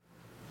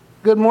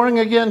Good morning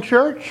again,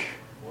 church.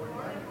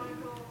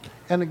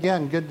 And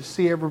again, good to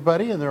see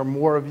everybody, and there are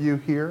more of you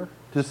here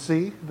to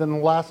see than the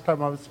last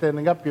time I was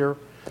standing up here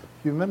a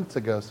few minutes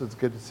ago, so it's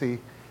good to see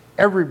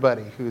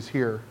everybody who's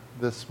here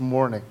this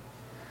morning.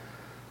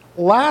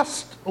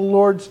 Last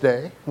Lord's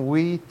Day,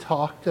 we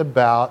talked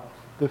about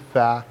the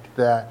fact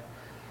that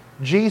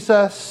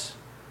Jesus,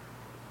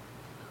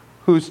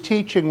 whose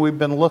teaching we've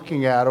been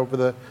looking at over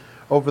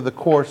the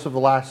course of the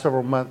last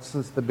several months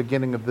since the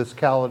beginning of this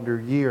calendar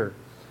year,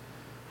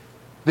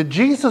 that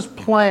Jesus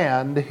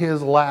planned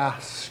his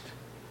last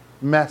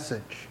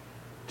message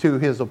to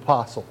his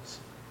apostles.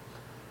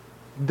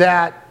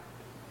 That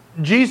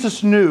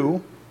Jesus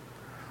knew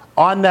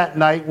on that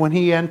night when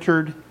he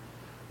entered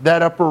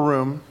that upper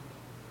room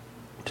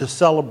to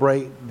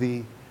celebrate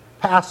the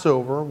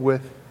Passover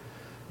with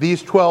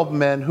these 12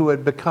 men who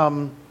had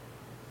become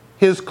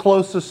his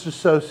closest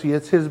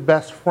associates, his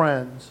best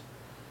friends,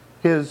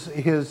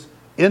 his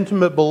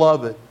intimate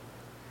beloved.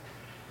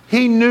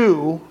 He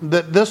knew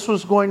that this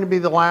was going to be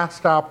the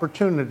last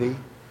opportunity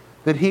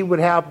that he would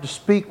have to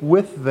speak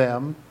with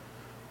them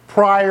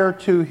prior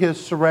to his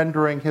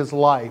surrendering his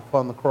life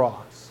on the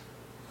cross.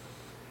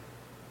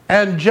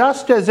 And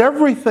just as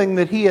everything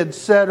that he had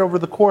said over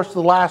the course of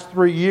the last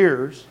 3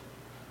 years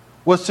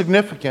was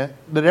significant,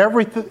 that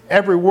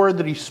every word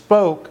that he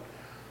spoke,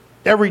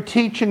 every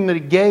teaching that he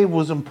gave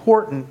was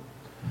important,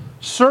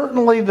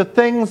 certainly the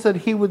things that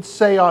he would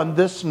say on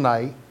this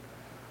night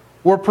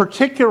were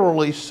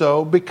particularly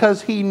so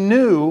because he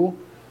knew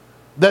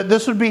that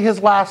this would be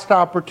his last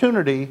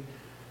opportunity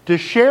to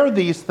share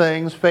these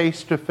things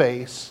face to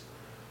face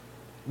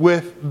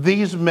with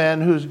these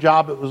men whose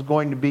job it was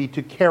going to be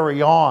to carry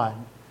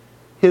on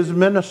his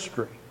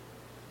ministry.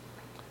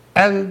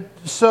 And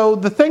so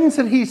the things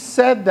that he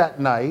said that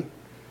night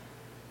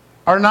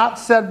are not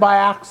said by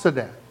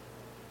accident.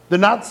 They're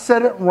not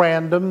said at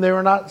random. They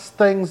were not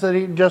things that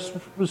he just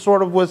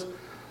sort of was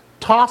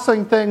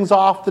tossing things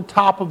off the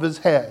top of his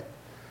head.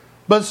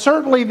 But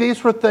certainly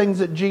these were things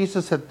that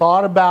Jesus had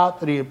thought about,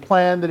 that he had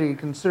planned, that he had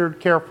considered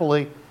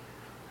carefully,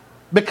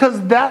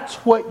 because that's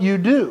what you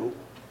do.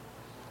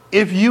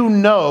 If you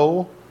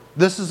know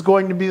this is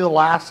going to be the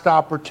last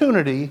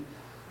opportunity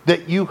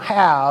that you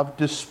have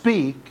to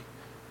speak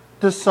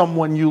to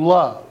someone you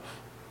love.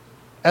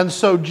 And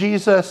so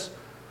Jesus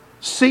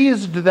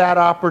seized that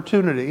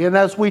opportunity. And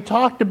as we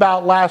talked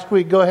about last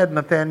week, go ahead,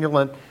 Nathaniel,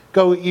 and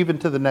go even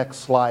to the next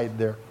slide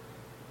there.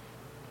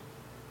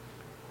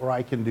 Or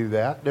I can do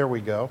that. There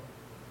we go.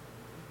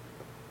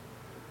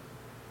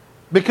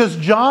 Because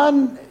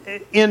John,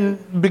 in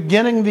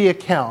beginning the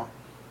account,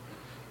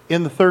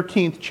 in the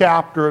 13th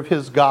chapter of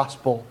his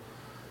gospel,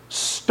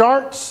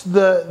 starts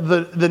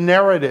the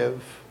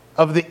narrative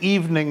of the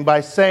evening by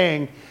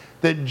saying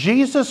that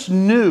Jesus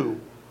knew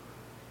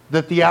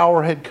that the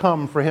hour had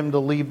come for him to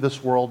leave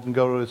this world and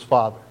go to his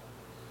Father.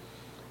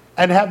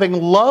 And having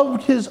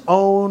loved his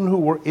own who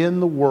were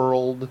in the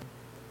world,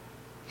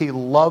 he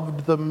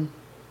loved them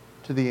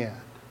to the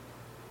end.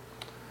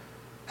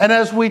 And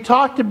as we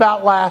talked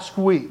about last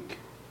week,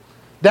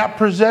 that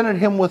presented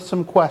him with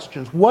some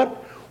questions.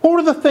 What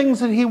were the things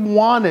that he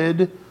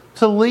wanted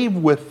to leave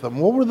with them?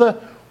 What were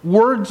the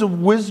words of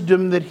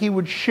wisdom that he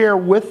would share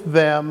with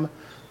them,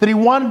 that he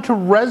wanted to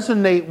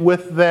resonate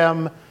with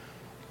them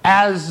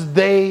as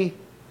they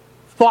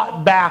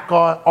thought back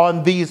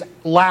on these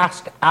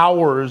last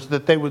hours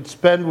that they would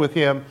spend with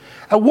him?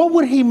 And what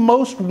would he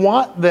most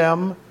want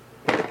them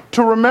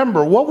to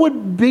remember? What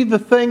would be the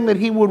thing that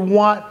he would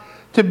want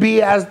to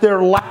be as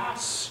their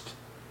last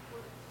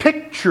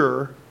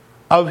picture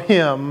of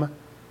him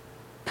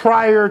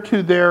prior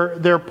to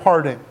their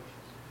parting?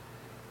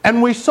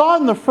 And we saw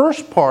in the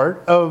first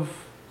part of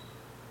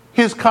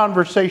his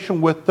conversation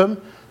with them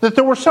that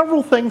there were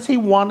several things he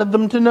wanted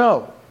them to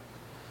know.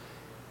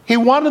 He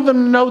wanted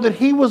them to know that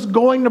he was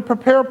going to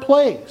prepare a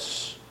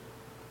place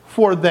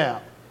for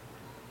them.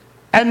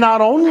 And not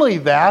only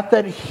that,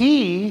 that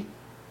he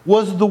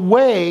was the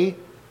way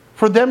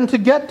for them to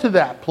get to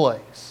that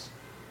place.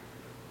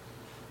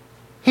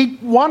 He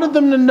wanted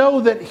them to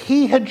know that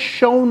he had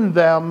shown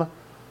them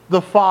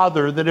the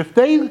Father, that if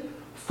they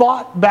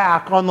thought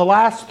back on the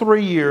last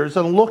 3 years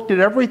and looked at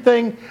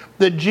everything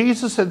that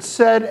Jesus had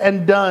said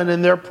and done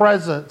in their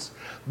presence,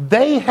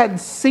 they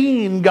had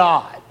seen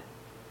God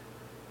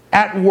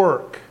at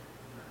work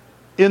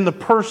in the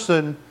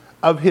person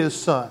of his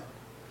Son.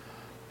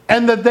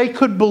 And that they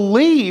could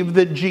believe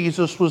that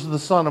Jesus was the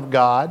Son of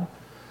God,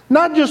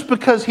 not just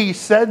because he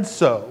said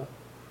so,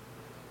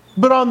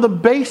 but on the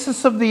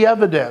basis of the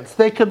evidence.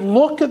 They could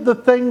look at the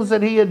things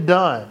that he had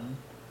done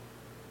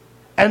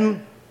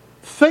and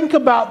think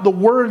about the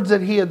words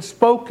that he had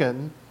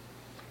spoken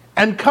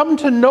and come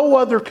to no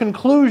other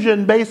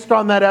conclusion based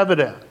on that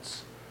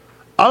evidence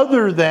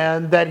other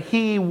than that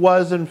he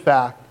was in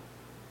fact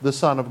the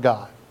Son of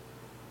God.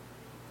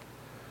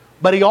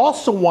 But he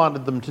also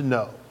wanted them to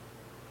know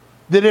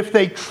that if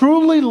they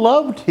truly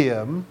loved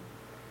him,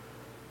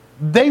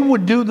 they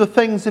would do the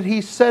things that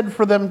he said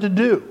for them to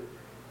do.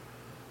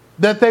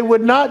 That they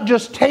would not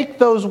just take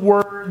those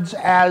words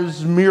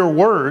as mere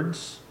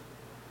words,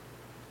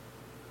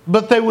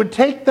 but they would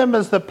take them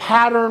as the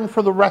pattern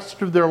for the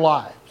rest of their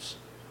lives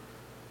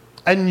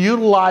and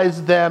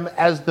utilize them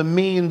as the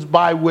means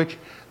by which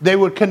they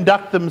would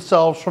conduct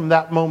themselves from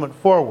that moment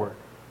forward.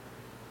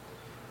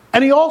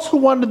 And he also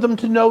wanted them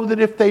to know that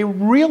if they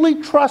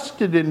really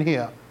trusted in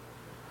him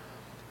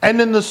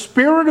and in the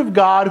Spirit of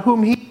God,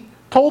 whom he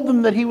told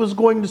them that he was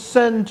going to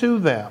send to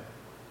them,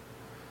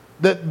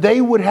 that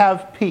they would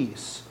have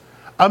peace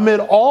amid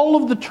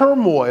all of the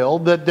turmoil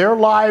that their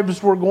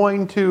lives were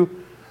going to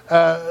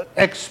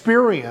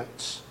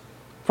experience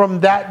from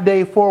that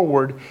day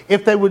forward.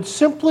 If they would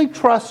simply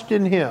trust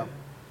in him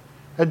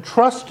and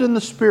trust in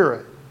the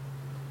Spirit,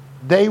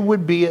 they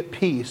would be at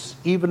peace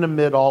even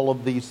amid all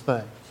of these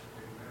things.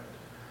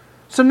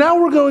 So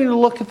now we're going to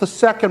look at the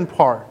second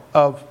part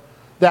of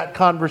that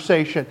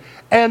conversation.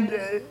 And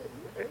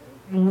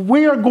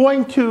we are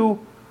going to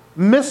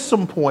miss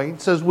some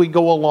points as we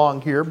go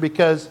along here,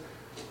 because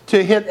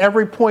to hit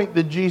every point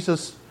that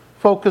Jesus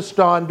focused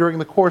on during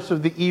the course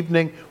of the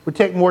evening would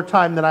take more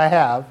time than I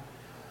have.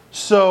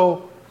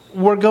 So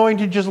we're going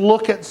to just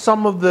look at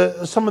some of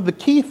the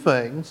key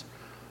things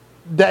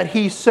that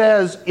he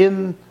says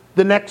in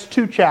the next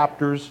two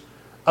chapters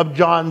of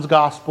John's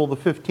Gospel, the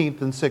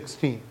 15th and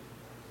 16th.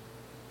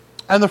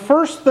 And the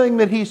first thing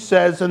that he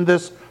says in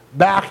this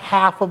back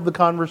half of the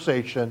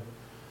conversation,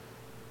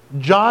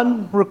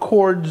 John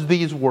records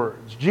these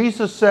words.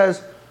 Jesus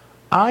says,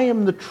 "I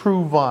am the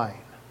true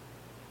vine,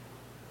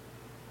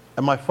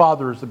 and my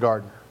Father is the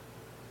gardener.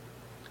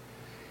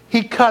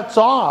 He cuts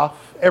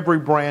off every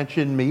branch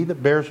in me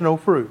that bears no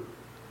fruit,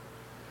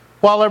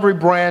 while every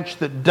branch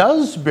that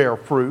does bear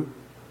fruit,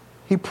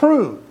 he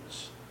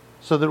prunes,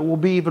 so that it will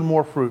be even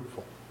more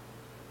fruitful.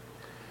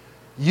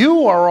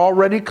 You are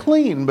already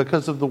clean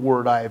because of the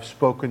word I have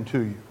spoken to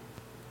you.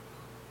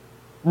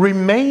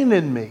 Remain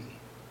in me,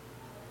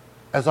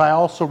 as I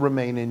also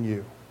remain in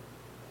you.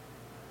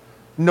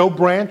 No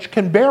branch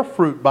can bear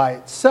fruit by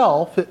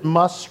itself. It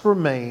must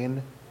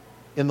remain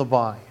in the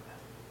vine.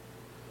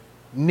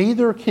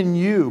 Neither can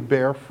you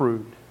bear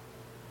fruit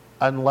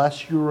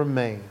unless you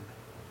remain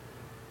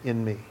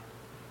in me."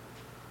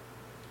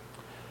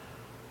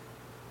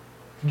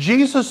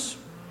 Jesus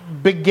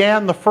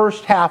began the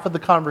first half of the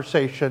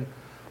conversation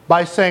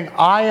by saying,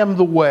 "I am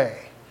the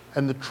way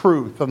and the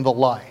truth and the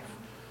life.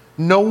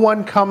 No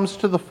one comes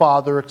to the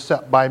Father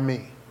except by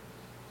me."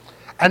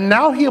 And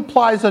now he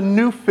applies a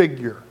new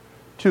figure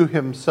to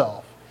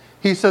himself.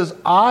 He says,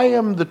 "I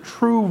am the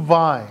true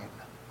vine,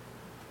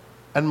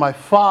 and my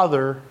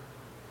Father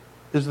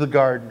is the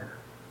gardener."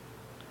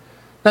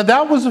 Now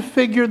that was a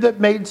figure that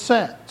made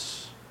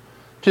sense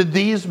to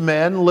these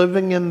men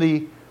living in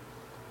the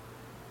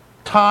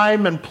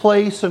time and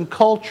place and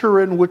culture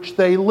in which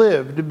they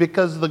lived,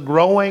 because the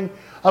growing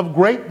of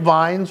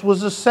grapevines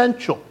was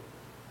essential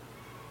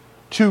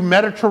to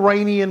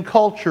Mediterranean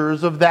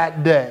cultures of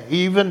that day,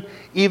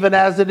 even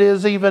as it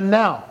is even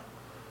now.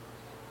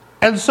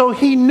 And so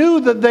he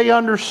knew that they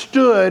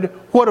understood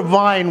what a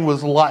vine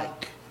was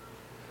like.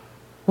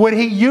 When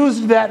he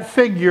used that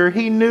figure,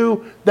 he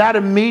knew that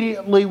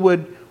immediately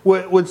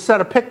would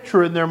set a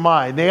picture in their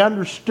mind. They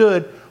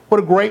understood what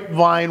a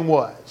grapevine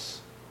was.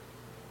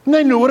 And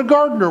they knew what a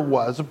gardener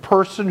was, a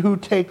person who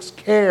takes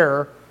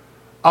care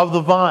of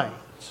the vines.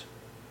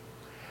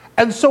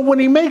 And so when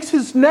he makes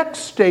his next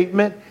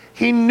statement,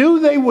 he knew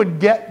they would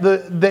get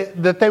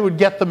that they would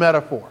get the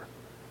metaphor.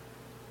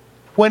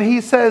 When he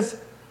says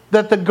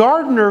that the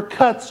gardener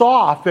cuts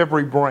off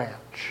every branch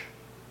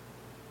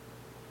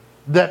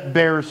that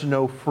bears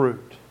no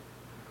fruit,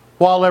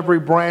 while every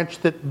branch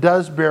that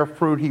does bear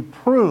fruit he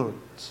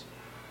prunes,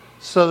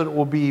 so that it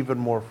will be even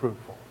more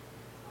fruitful.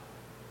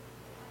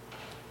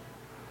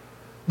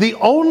 The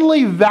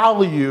only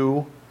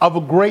value of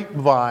a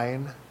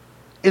grapevine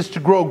is to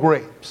grow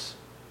grapes.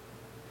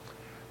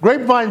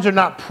 Grapevines are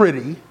not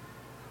pretty.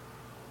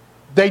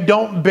 They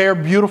don't bear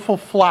beautiful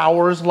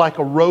flowers like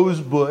a rose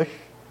bush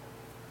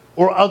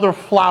or other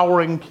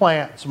flowering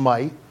plants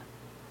might.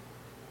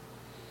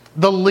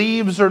 The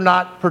leaves are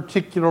not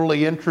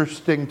particularly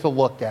interesting to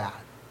look at.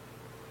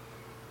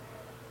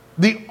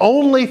 The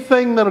only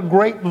thing that a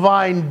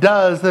grapevine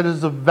does that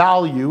is of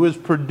value is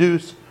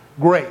produce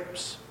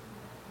grapes.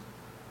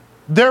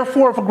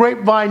 Therefore, if a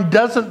grapevine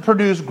doesn't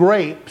produce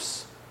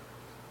grapes,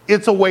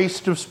 it's a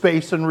waste of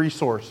space and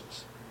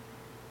resources.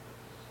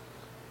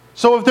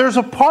 So if there's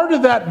a part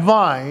of that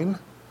vine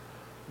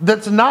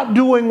that's not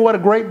doing what a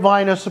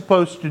grapevine is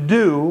supposed to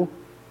do,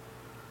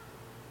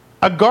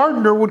 a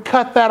gardener would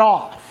cut that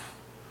off,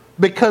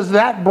 because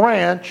that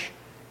branch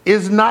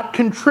is not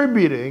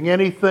contributing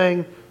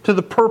anything to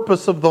the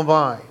purpose of the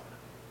vine.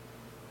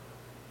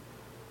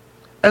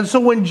 And so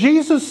when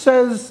Jesus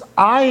says,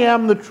 "I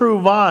am the true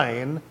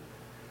vine,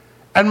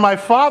 and my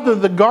Father,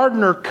 the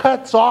gardener,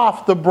 cuts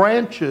off the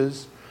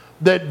branches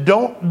that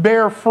don't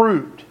bear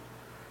fruit,"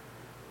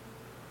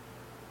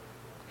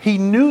 he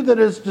knew that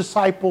his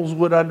disciples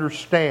would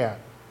understand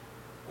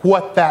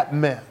what that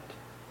meant.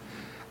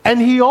 And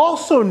he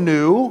also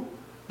knew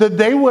that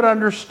they would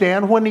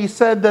understand when he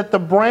said that the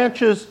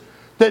branches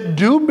that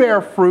do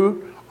bear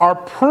fruit are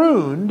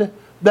pruned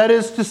That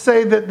is to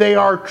say that they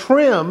are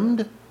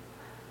trimmed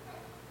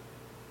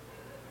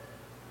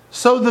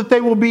so that they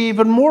will be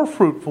even more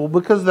fruitful,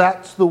 because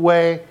that's the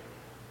way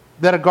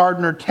that a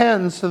gardener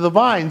tends to the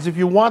vines. If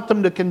you want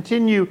them to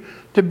continue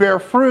to bear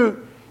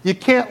fruit, you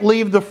can't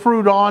leave the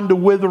fruit on to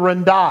wither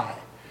and die.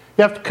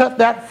 You have to cut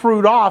that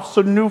fruit off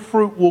so new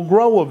fruit will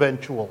grow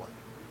eventually.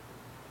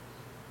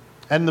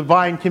 And the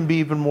vine can be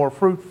even more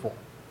fruitful.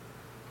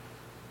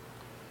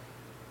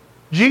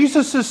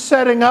 Jesus is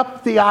setting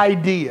up the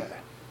idea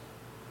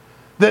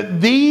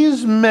that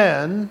these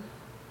men,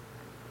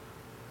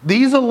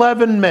 these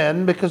 11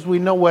 men, because we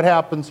know what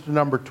happens to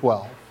number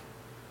 12,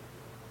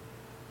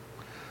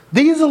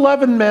 these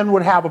 11 men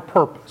would have a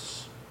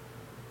purpose.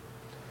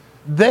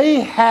 They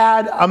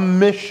had a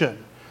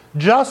mission,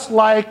 just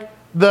like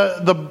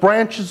the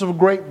branches of a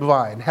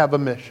grapevine have a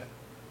mission.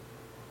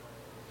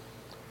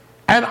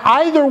 And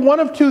either one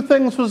of two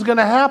things was going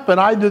to happen.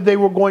 Either they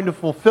were going to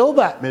fulfill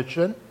that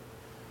mission,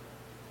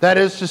 that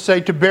is to say,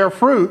 to bear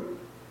fruit,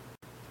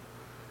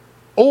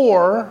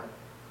 or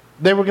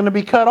they were going to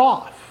be cut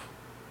off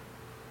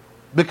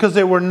because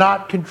they were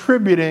not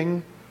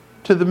contributing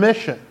to the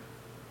mission.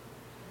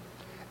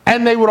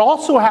 And they would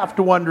also have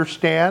to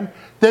understand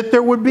that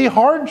there would be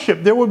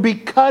hardship, there would be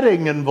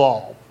cutting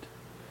involved,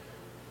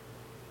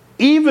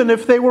 even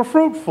if they were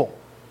fruitful.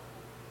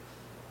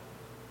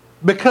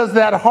 Because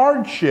that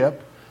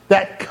hardship,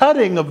 that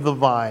cutting of the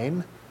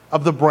vine,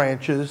 of the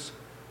branches,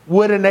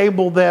 would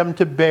enable them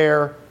to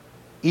bear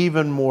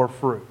even more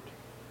fruit.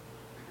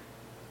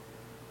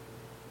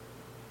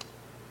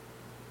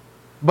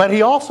 But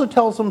he also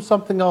tells them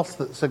something else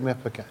that's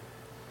significant.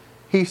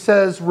 He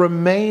says,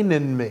 remain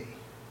in me,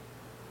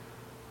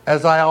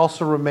 as I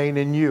also remain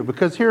in you.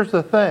 Because here's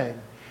the thing.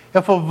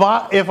 If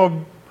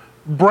a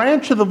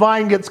branch of the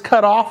vine gets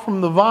cut off from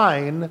the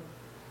vine,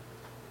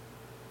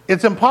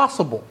 it's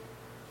impossible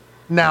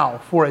now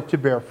for it to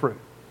bear fruit.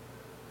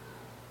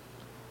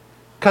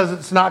 Because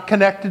it's not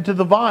connected to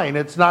the vine.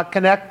 It's not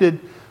connected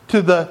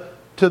to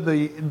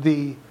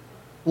the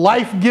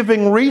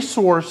life-giving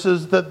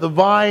resources that the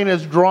vine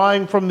is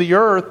drawing from the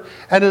earth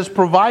and is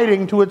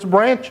providing to its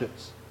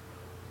branches.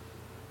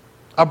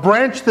 A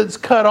branch that's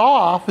cut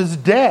off is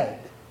dead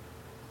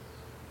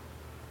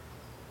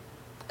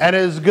and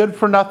is good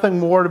for nothing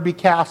more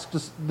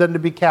than to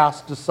be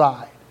cast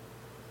aside.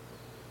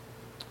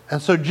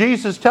 And so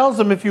Jesus tells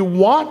them, if you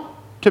want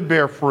to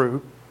bear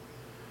fruit,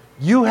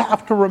 you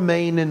have to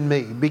remain in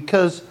me,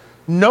 because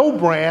no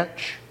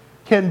branch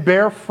can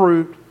bear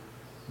fruit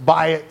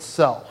by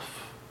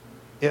itself.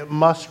 It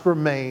must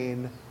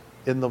remain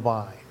in the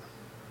vine.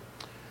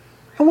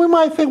 And we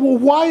might think, well,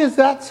 why is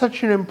that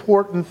such an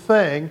important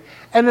thing?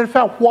 And in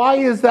fact, why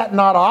is that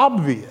not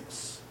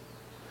obvious?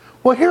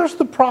 Well, here's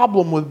the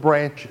problem with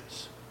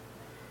branches.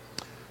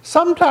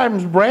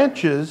 Sometimes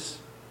branches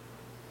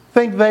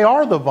think they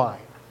are the vine.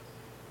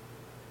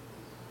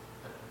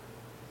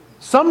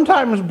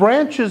 Sometimes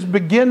branches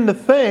begin to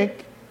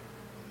think,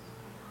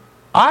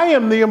 I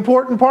am the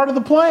important part of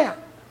the plant.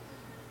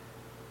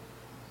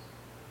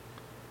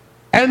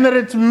 And that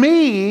it's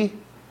me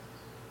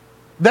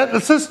that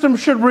the system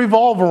should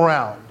revolve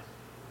around,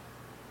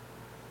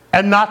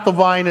 and not the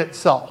vine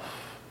itself.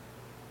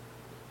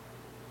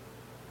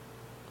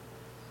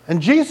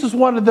 And Jesus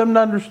wanted them to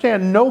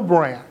understand no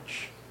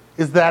branch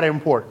is that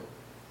important.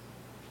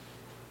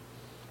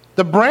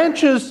 The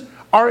branches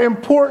are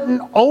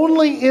important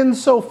only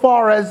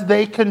insofar as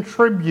they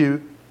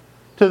contribute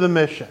to the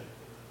mission.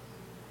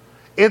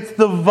 It's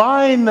the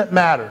vine that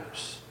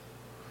matters.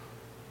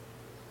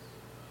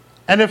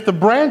 And if the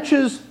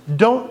branches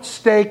don't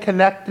stay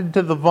connected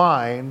to the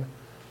vine,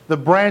 the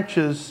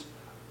branches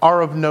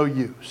are of no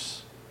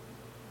use.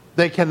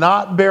 They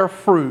cannot bear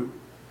fruit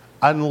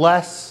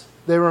unless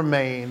they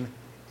remain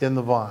in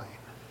the vine.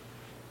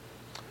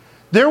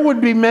 There would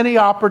be many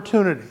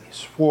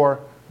opportunities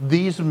for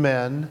these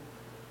men,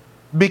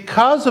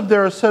 because of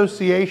their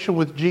association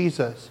with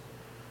Jesus,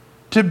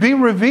 to be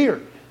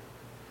revered.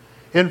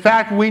 In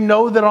fact, we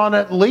know that on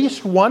at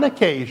least one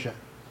occasion,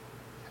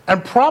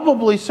 and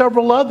probably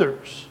several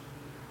others,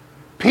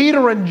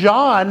 Peter and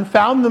John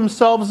found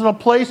themselves in a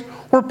place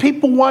where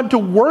people wanted to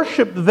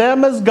worship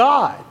them as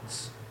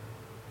gods.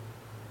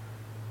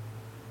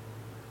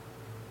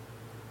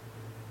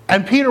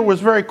 And Peter was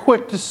very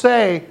quick to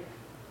say,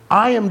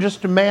 I am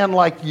just a man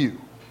like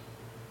you.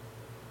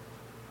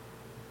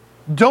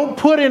 Don't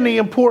put any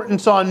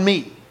importance on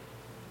me.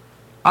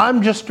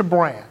 I'm just a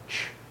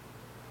branch.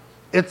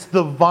 It's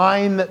the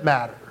vine that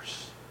matters.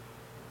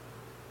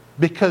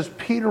 Because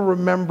Peter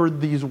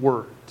remembered these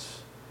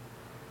words.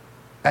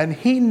 And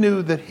he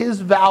knew that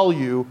his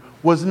value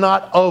was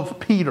not of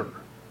Peter.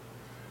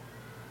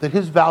 That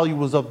his value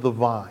was of the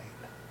vine.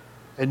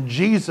 And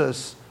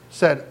Jesus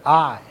said,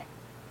 I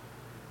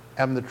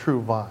am the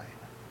true vine.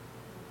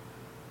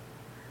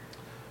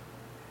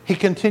 He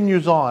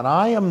continues on,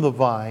 I am the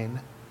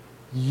vine,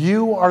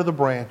 you are the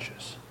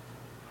branches.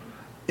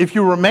 If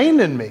you remain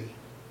in me,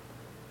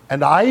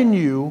 and I in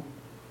you,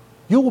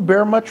 you will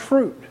bear much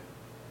fruit.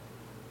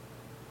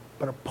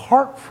 But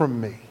apart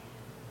from me,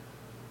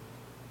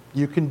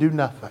 you can do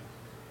nothing.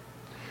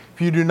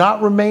 If you do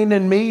not remain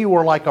in me, you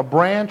are like a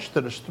branch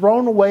that is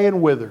thrown away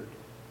and withered.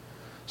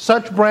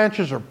 Such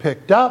branches are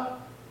picked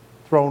up,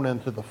 thrown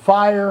into the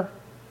fire,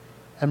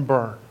 and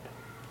burned.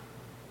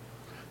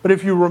 But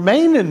if you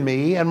remain in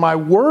me, and my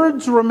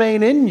words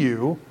remain in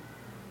you,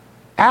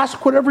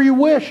 ask whatever you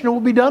wish, and it will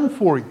be done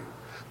for you.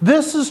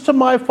 This is to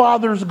my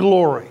Father's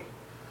glory,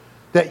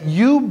 that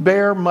you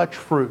bear much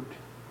fruit,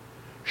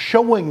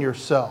 showing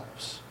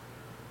yourselves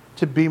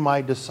to be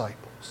my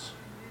disciples.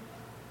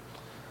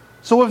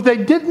 So if they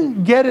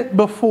didn't get it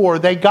before,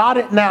 they got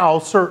it now,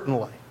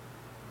 certainly.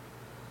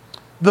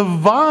 The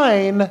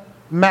vine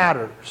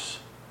matters.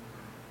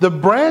 The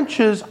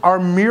branches are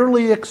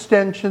merely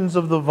extensions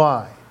of the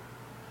vine,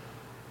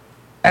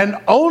 and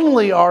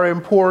only are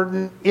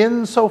important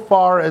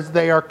insofar as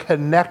they are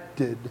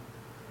connected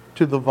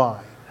to the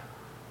vine.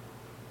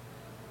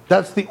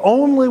 That's the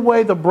only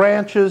way the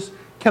branches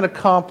can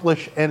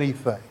accomplish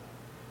anything.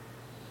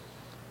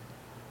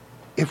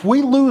 If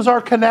we lose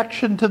our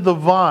connection to the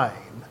vine,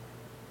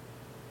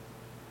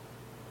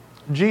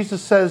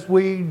 Jesus says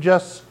we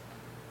just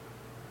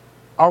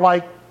are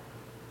like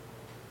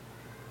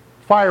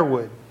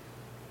firewood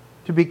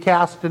to be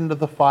cast into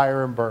the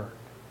fire and burned.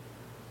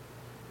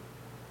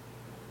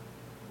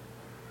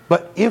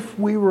 But if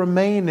we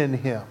remain in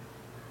him,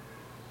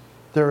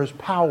 there is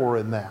power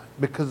in that,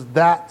 because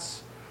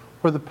that's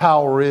where the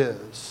power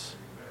is,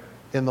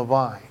 in the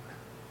vine.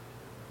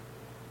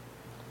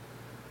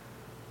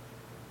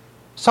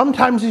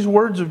 Sometimes these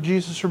words of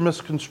Jesus are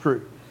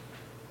misconstrued.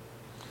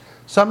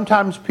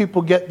 Sometimes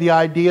people get the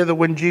idea that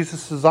when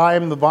Jesus says, I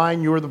am the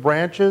vine, you are the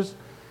branches,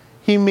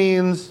 he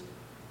means,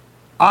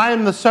 I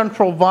am the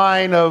central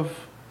vine of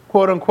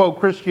quote-unquote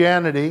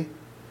Christianity,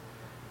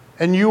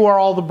 and you are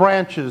all the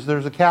branches.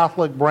 There's a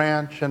Catholic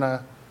branch and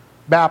a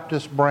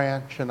Baptist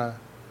branch and a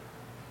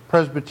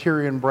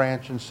Presbyterian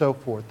branch and so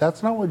forth.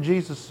 That's not what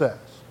Jesus says.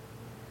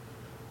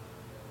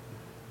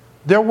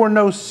 There were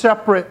no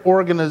separate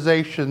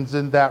organizations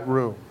in that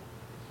room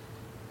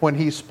when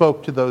he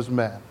spoke to those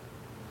men.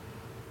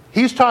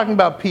 He's talking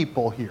about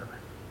people here.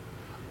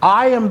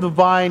 I am the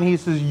vine, he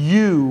says,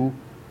 you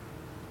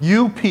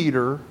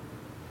Peter,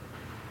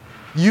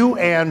 you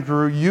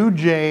Andrew, you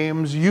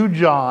James, you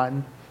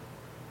John,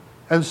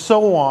 and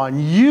so on.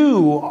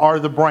 You are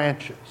the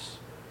branches.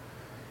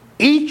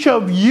 Each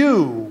of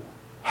you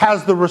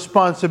has the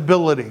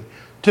responsibility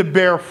to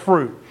bear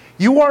fruit.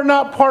 You are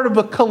not part of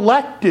a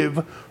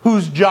collective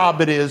whose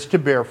job it is to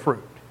bear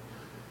fruit.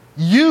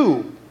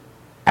 You,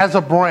 as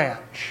a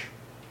branch,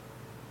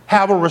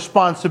 have a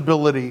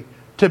responsibility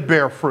to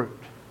bear fruit.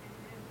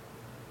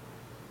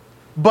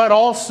 But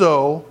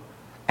also,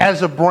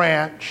 as a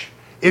branch,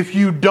 if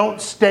you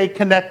don't stay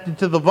connected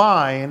to the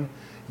vine,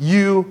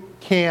 you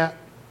can't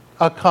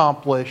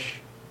accomplish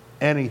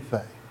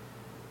anything.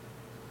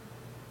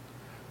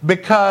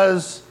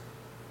 Because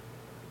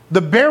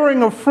the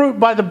bearing of fruit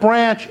by the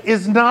branch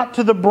is not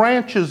to the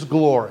branch's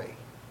glory.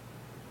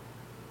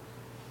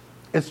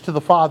 It's to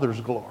the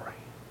Father's glory.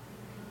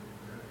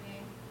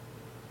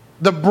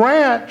 The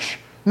branch,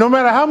 no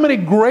matter how many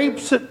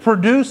grapes it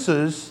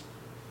produces,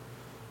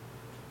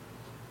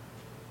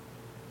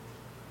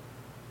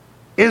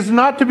 is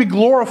not to be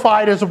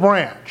glorified as a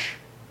branch.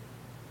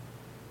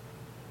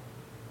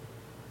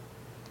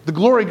 The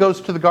glory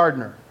goes to the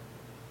gardener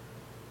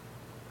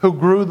who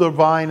grew the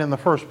vine in the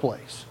first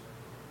place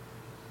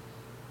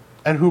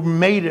and who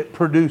made it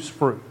produce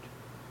fruit.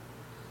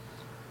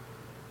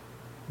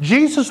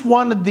 Jesus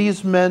wanted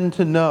these men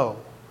to know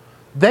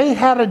they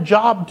had a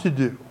job to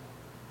do.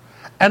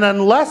 And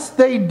unless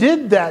they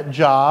did that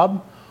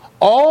job,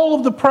 all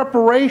of the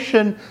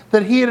preparation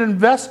that he had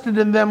invested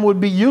in them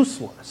would be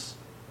useless.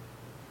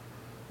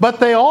 But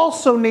they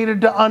also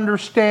needed to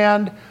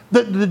understand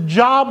that the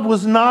job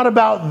was not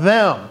about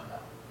them.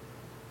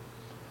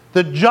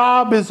 The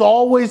job is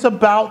always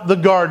about the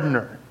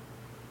gardener.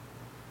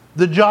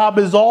 The job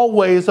is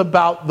always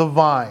about the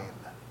vine.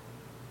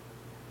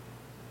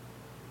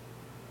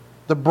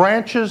 The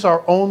branches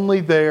are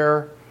only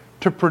there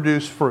to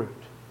produce fruit,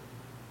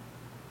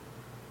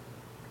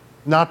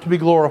 not to be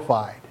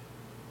glorified,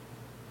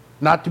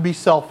 not to be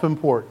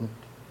self-important,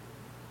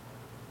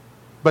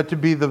 but to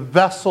be the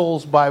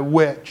vessels by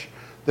which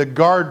the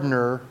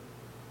gardener,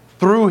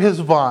 through his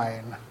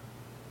vine,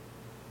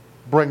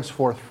 brings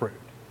forth fruit.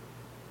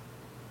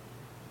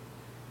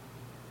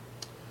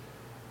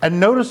 And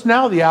notice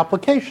now the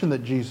application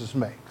that Jesus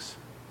makes.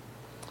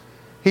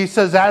 He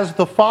says, as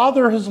the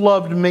Father has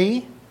loved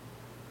me,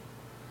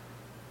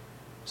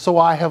 so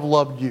I have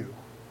loved you.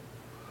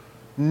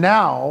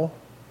 Now,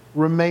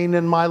 remain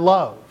in my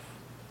love.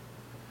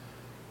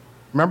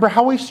 Remember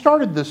how we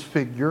started this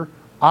figure?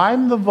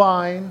 I'm the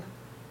vine,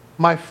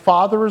 my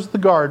Father is the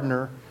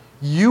gardener,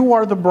 you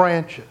are the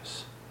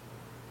branches.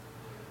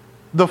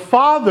 The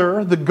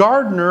Father, the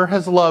gardener,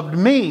 has loved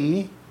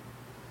me.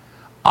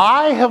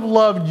 I have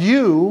loved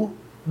you,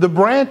 the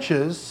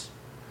branches.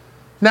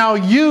 Now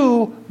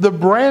you, the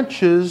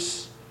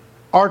branches,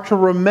 are to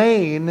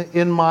remain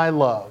in my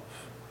love.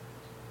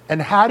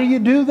 And how do you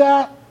do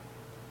that?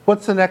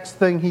 what's the next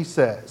thing he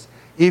says?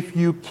 If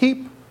you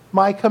keep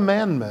my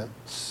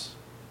commandments,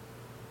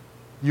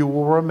 you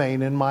will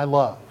remain in my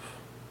love.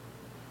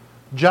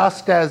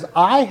 Just as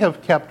I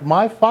have kept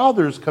my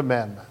Father's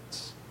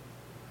commandments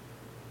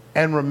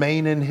and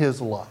remain in his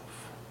love.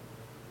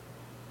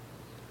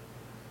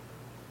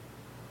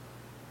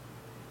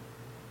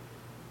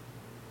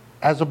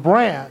 As a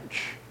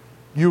branch,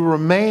 you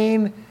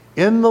remain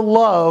in the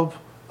love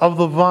of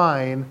the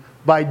vine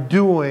by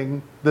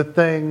doing the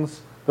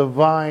things the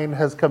vine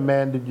has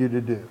commanded you to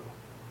do.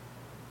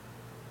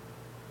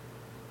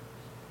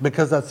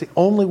 Because that's the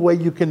only way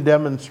you can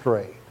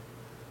demonstrate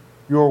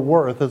your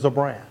worth as a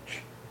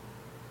branch.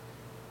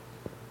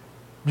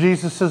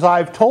 Jesus says,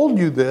 I've told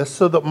you this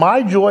so that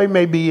my joy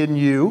may be in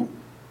you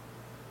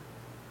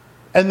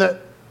and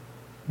that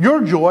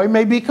your joy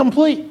may be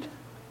complete.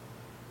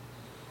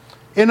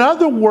 In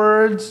other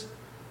words,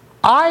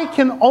 I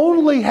can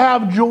only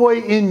have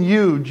joy in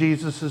you,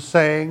 Jesus is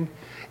saying,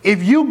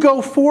 if you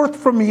go forth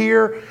from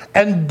here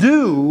and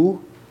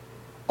do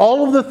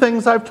all of the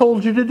things I've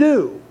told you to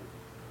do.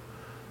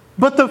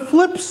 But the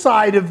flip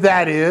side of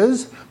that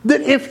is that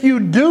if you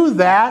do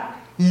that,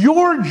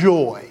 your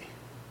joy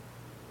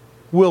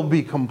will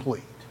be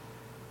complete.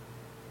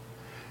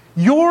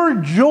 Your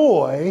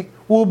joy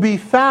will be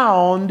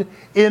found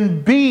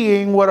in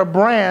being what a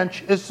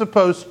branch is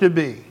supposed to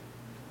be.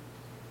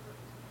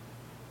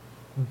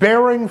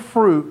 Bearing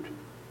fruit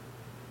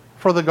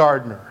for the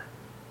gardener.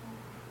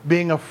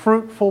 Being a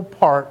fruitful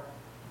part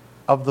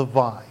of the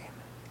vine.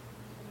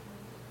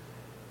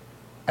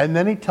 And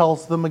then he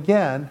tells them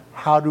again,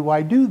 how do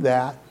I do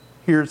that?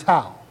 Here's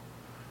how.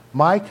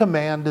 My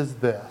command is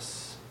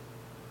this.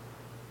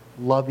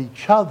 Love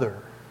each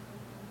other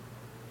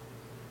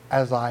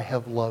as I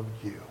have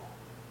loved you.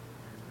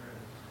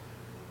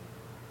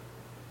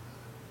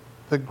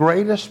 The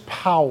greatest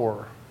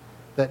power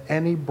that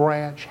any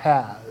branch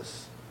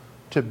has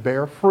to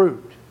bear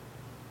fruit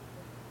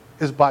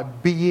is by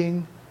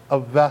being a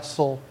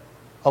vessel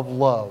of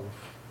love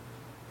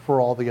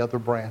for all the other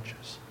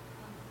branches.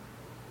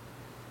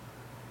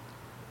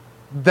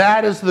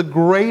 That is the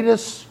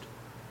greatest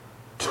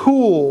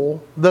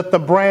tool that the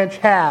branch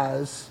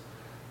has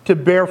to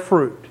bear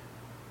fruit,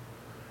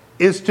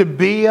 is to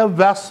be a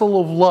vessel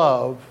of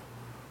love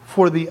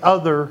for the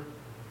other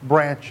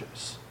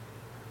branches.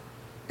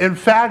 In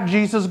fact,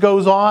 Jesus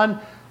goes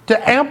on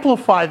to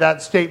amplify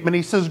that statement.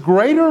 He says,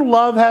 greater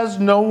love has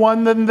no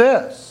one than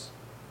this,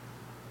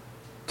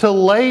 to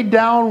lay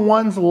down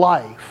one's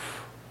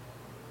life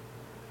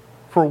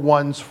for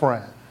one's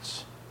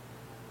friends.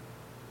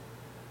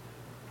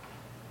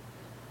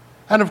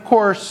 And of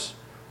course,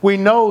 we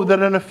know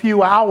that in a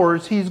few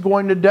hours he's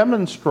going to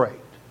demonstrate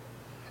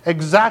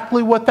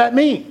exactly what that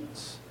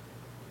means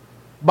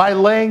by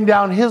laying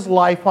down his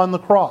life on the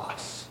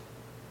cross.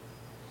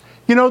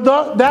 You know,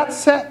 that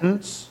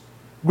sentence,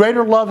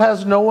 greater love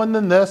has no one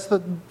than this,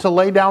 that to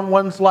lay down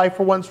one's life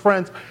for one's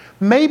friends,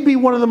 may be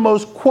one of the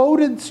most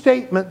quoted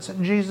statements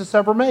that Jesus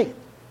ever made.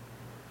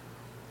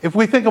 If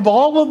we think of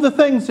all of the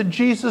things that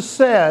Jesus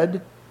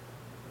said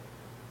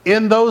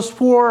in those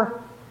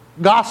four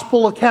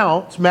gospel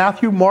accounts,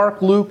 Matthew,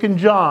 Mark, Luke, and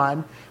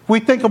John, if we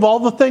think of all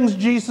the things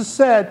Jesus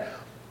said,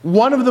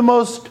 one of the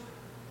most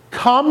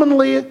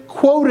commonly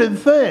quoted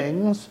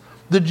things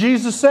that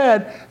Jesus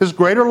said is,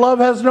 greater love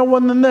has no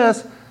one than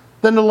this,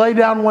 than to lay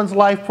down one's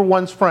life for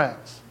one's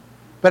friends.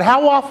 But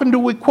how often do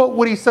we quote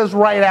what he says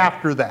right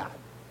after that?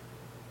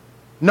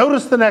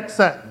 Notice the next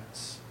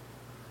sentence.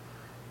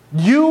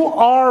 You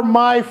are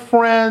my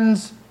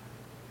friends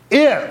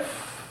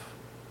if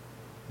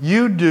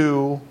you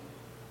do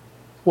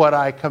what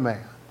I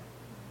command.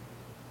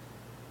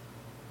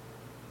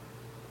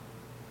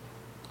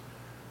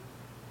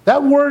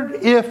 That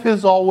word if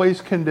is always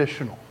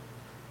conditional.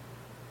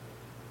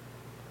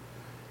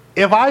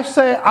 If I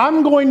say,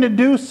 I'm going to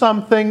do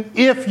something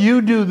if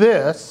you do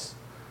this,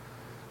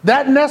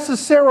 that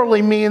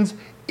necessarily means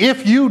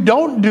if you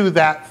don't do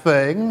that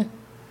thing,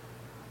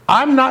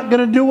 I'm not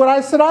going to do what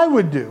I said I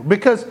would do,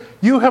 because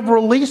you have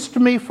released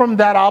me from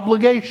that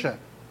obligation.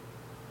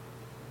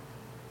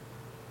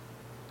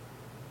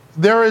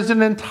 There is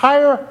an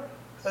entire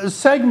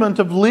segment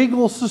of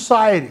legal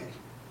society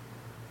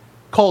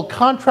called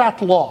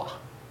contract law.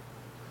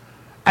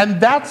 And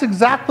that's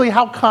exactly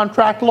how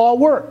contract law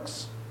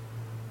works.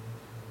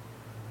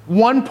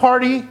 One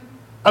party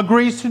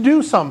agrees to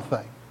do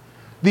something.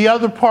 The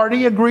other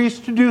party agrees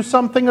to do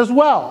something as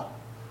well.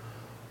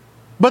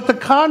 But the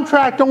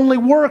contract only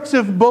works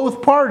if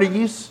both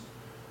parties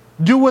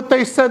do what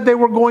they said they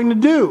were going to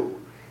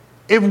do.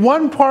 If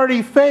one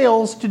party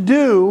fails to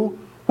do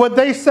what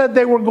they said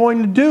they were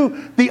going to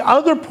do, the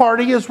other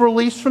party is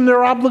released from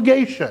their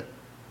obligation.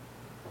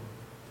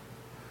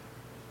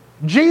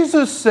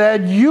 Jesus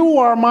said, you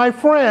are my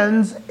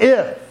friends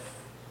if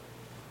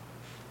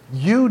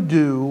you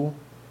do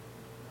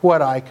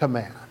what I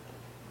command.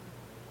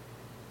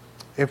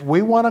 If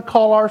we want to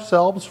call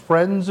ourselves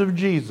friends of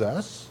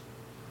Jesus,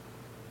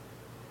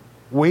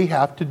 we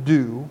have to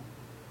do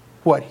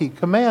what he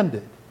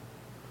commanded.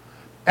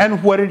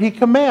 And what did he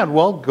command?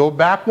 Well, go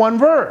back one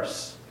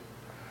verse.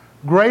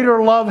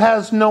 Greater love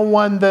has no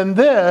one than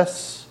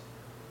this,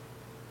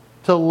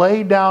 to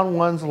lay down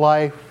one's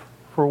life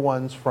for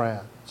one's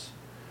friends.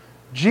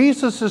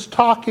 Jesus is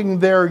talking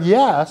there,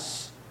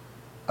 yes,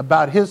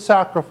 about his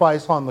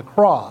sacrifice on the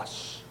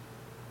cross.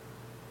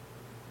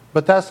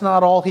 But that's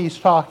not all he's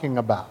talking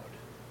about.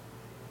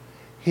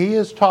 He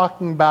is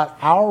talking about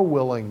our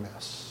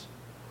willingness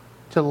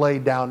to lay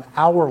down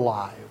our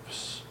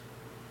lives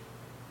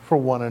for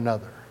one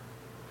another.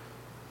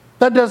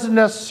 That doesn't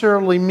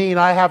necessarily mean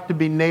I have to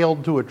be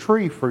nailed to a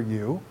tree for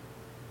you,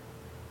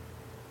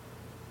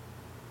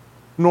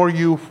 nor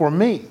you for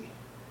me.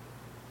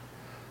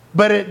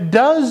 But it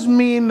does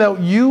mean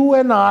that you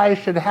and I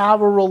should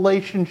have a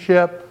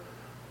relationship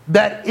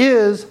that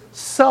is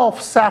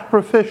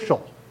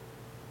self-sacrificial.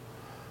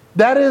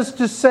 That is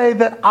to say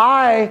that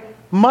I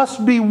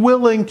must be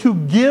willing to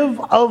give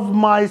of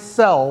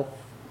myself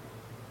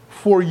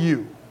for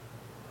you,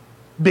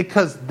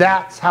 because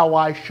that's how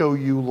I show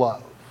you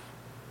love.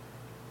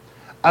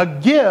 A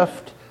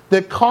gift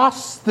that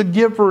costs the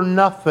giver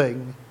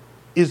nothing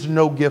is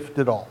no gift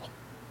at all.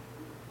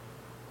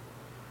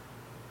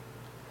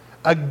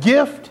 A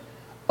gift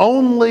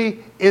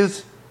only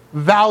is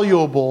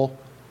valuable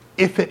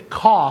if it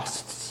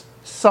costs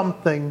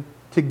something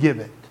to give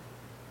it.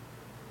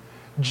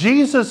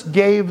 Jesus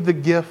gave the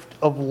gift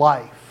of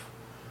life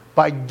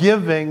by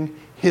giving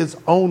his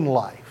own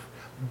life.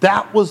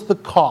 That was the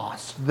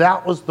cost.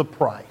 That was the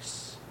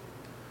price.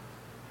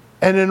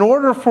 And in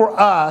order for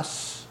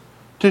us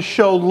to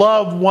show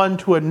love one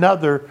to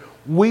another,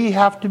 we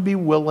have to be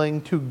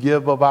willing to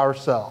give of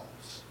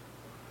ourselves.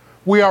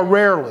 We are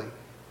rarely,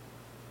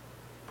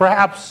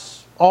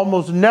 perhaps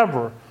almost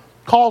never,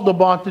 called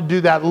upon to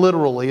do that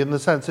literally in the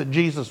sense that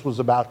Jesus was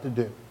about to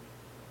do.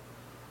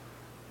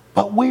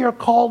 But we are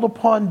called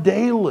upon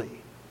daily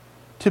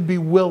to be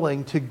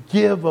willing to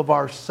give of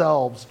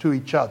ourselves to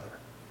each other,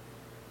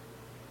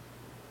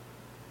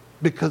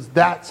 because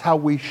that's how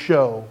we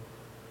show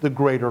the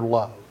greater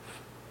love.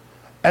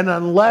 And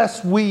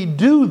unless we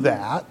do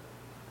that,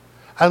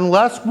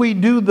 unless we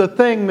do the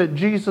thing that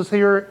Jesus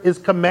here is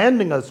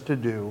commanding us to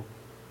do,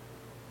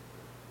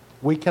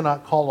 we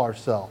cannot call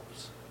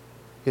ourselves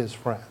his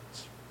friends.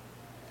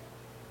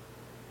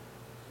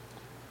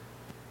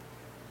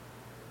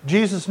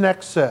 Jesus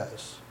next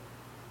says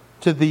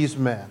to these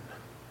men,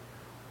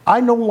 I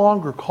no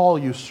longer call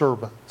you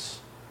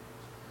servants,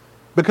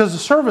 because the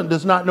servant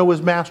does not know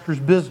his master's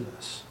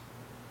business.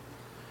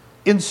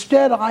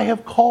 Instead, I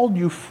have called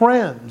you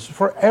friends,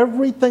 for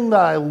everything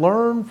that I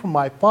learned from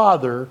my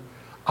Father,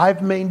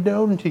 I've made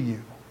known to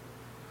you.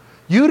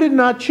 You did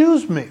not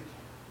choose me,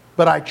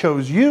 but I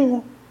chose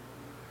you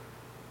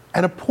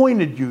and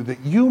appointed you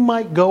that you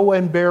might go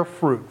and bear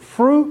fruit,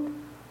 fruit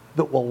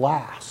that will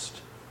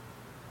last.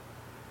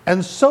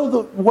 And so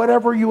that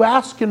whatever you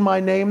ask in my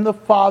name, the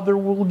Father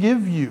will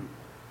give you.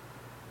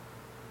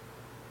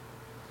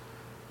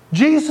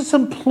 Jesus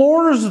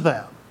implores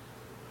them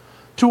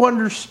to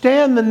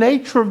understand the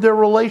nature of their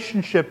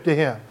relationship to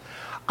him.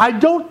 I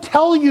don't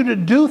tell you to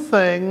do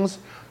things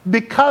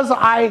because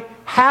I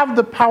have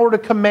the power to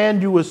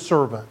command you as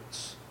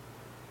servants.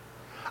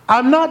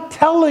 I'm not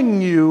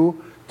telling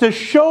you to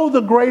show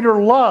the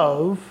greater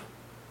love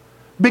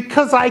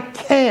because I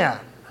can.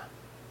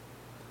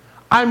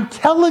 I'm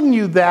telling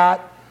you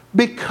that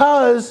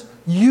because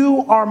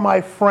you are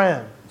my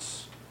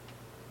friends.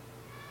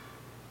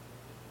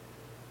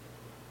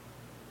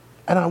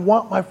 And I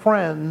want my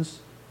friends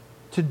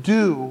to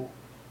do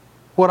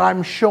what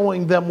I'm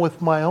showing them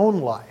with my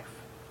own life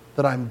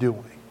that I'm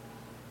doing.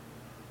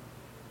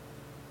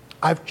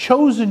 I've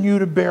chosen you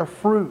to bear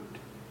fruit.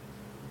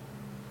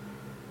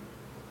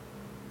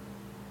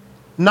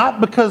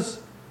 Not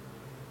because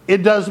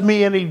it does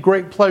me any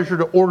great pleasure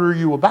to order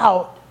you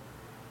about,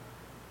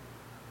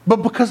 but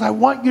because I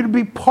want you to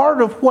be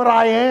part of what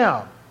I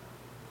am.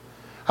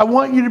 I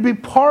want you to be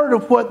part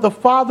of what the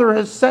Father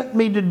has sent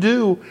me to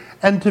do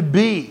and to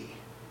be.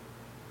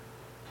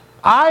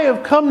 I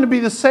have come to be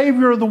the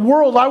Savior of the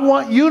world. I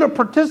want you to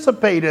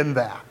participate in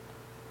that.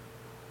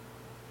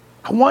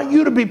 I want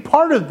you to be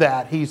part of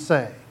that, he's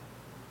saying.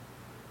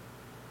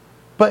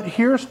 But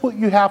here's what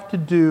you have to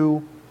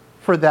do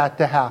for that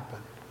to happen.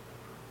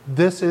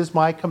 This is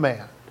my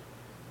command.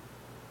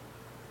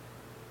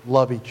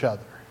 Love each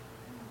other.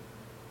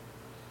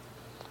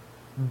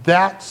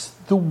 That's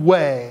the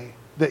way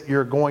that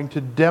you're going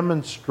to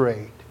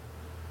demonstrate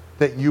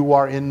that you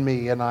are in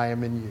me and I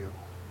am in you.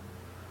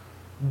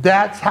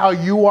 That's how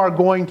you are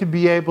going to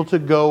be able to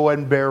go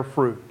and bear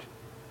fruit.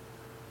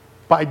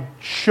 By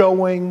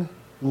showing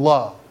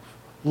love.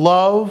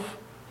 Love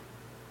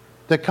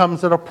that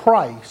comes at a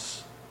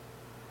price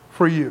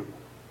for you.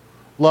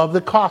 Love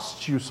that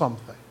costs you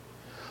something.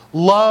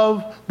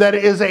 Love that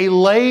is a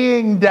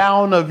laying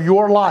down of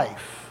your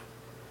life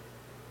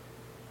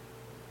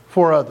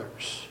for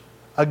others.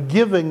 A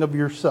giving of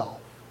yourself.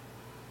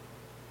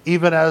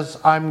 Even as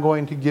I'm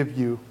going to give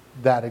you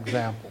that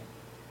example.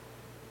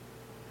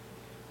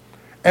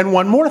 And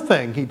one more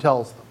thing he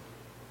tells them.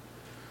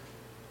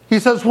 He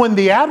says, when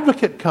the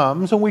advocate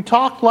comes, and we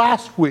talked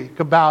last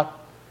week about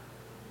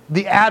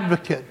the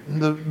advocate,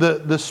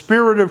 the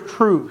Spirit of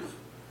truth,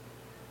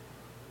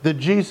 that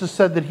Jesus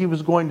said that he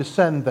was going to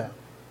send them.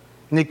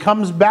 And he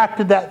comes back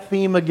to that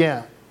theme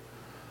again.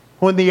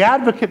 When the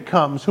advocate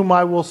comes, whom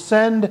I will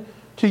send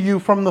to you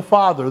from the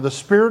Father, the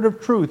Spirit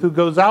of truth who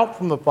goes out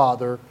from the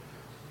Father,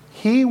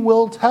 he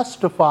will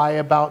testify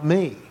about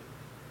me.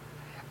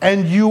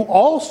 And you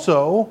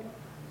also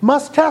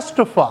must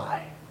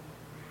testify,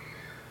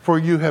 for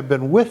you have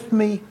been with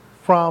me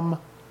from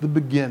the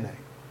beginning.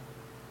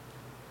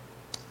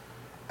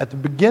 At the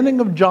beginning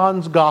of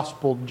John's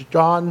Gospel,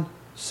 John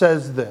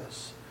says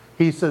this.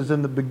 He says,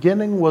 in the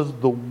beginning was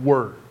the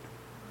Word.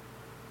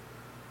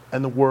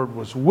 And the Word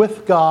was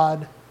with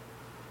God,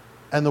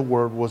 and the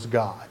Word was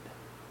God.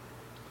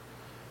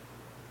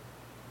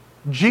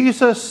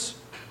 Jesus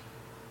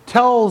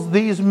tells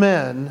these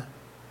men,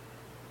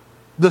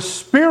 the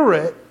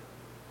Spirit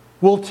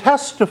will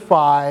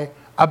testify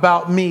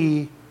about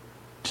me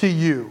to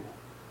you,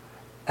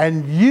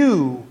 and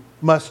you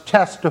must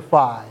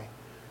testify.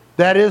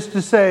 That is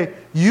to say,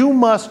 you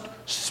must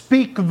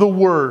speak the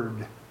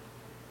word,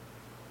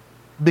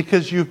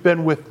 because you've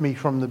been with me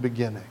from the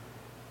beginning.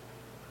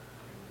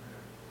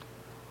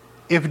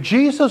 If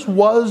Jesus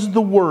was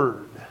the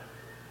Word,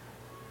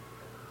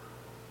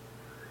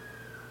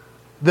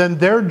 then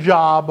their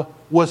job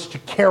was to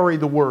carry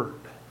the Word,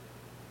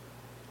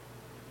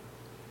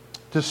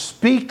 to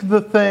speak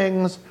the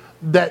things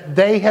that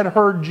they had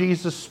heard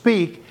Jesus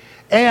speak.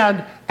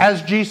 And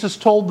as Jesus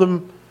told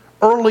them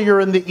earlier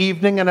in the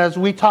evening, and as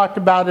we talked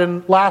about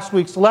in last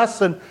week's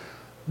lesson,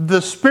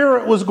 the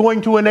Spirit was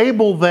going to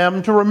enable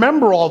them to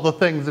remember all the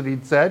things that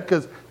he'd said,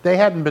 because they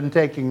hadn't been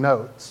taking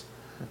notes.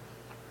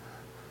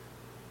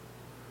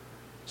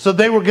 So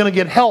they were going to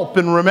get help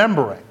in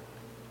remembering.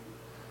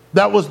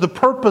 That was the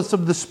purpose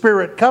of the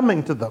Spirit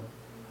coming to them,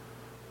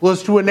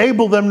 was to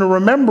enable them to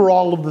remember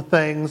all of the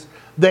things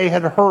they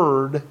had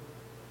heard,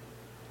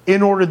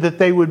 in order that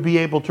they would be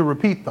able to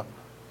repeat them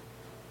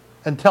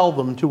and tell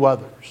them to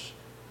others.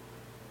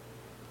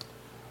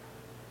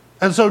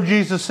 And so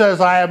Jesus says,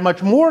 I have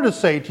much more to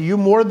say to you,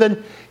 more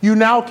than you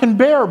now can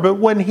bear. But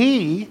when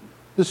he,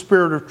 the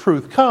Spirit of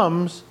truth,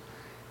 comes,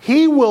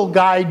 he will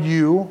guide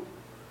you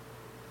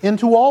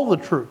into all the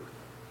truth.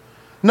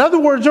 In other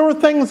words, there were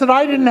things that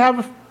I didn't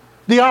have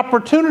the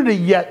opportunity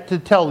yet to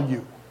tell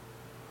you,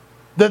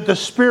 that the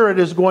Spirit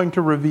is going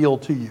to reveal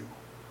to you.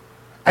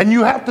 And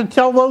you have to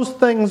tell those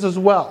things as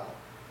well.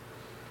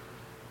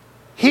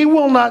 He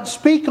will not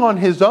speak on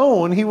his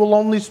own. He will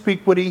only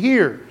speak what he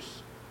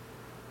hears.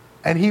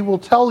 And he will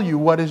tell you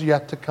what is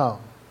yet to come.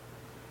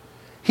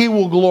 He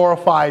will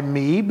glorify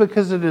me,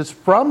 because it is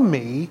from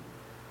me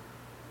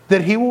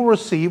that he will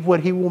receive what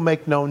he will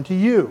make known to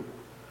you.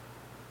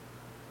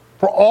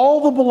 For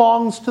all that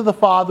belongs to the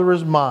Father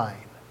is mine.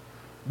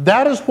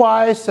 That is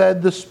why I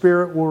said the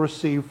Spirit will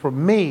receive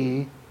from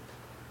me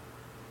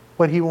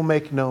what he will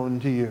make known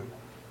to you.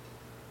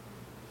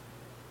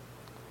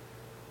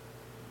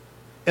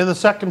 In the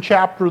second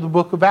chapter of the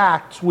book of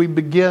Acts, we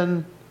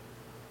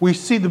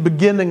see the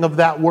beginning of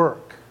that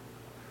work.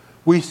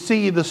 We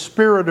see the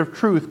Spirit of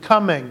truth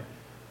coming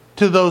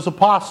to those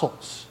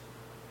apostles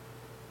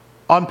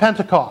on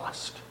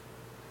Pentecost.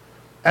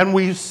 And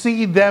we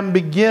see them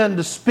begin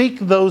to speak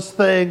those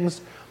things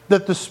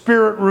that the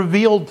Spirit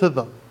revealed to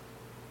them.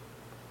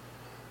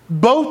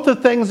 Both the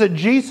things that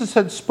Jesus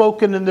had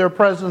spoken in their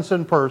presence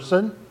in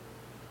person,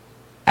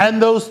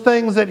 and those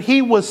things that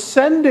he was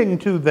sending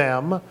to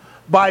them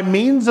by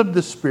means of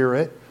the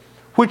Spirit,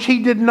 which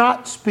he did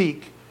not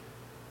speak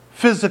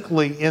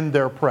physically in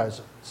their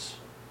presence.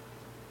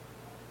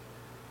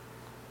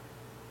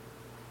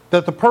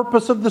 That the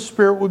purpose of the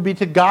Spirit would be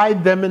to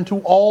guide them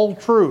into all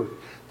truth.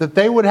 That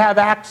they would have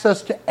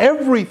access to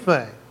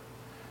everything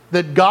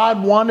that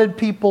God wanted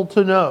people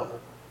to know,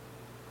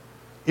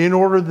 in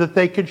order that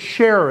they could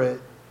share it,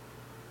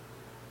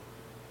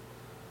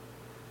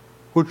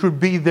 which would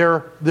be their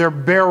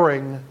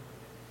bearing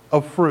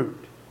of fruit.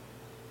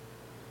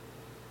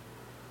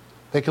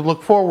 They could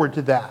look forward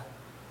to that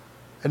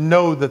and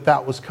know that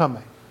that was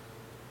coming.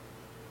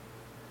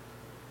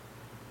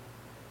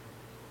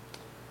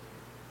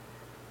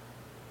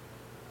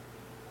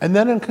 And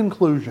then in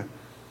conclusion,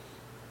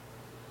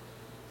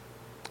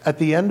 at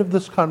the end of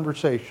this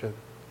conversation,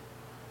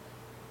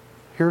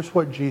 here's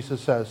what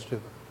Jesus says to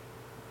them.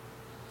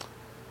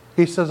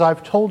 He says,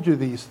 I've told you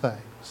these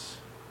things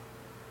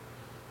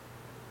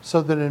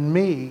so that in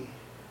me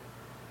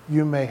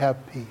you may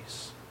have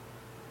peace.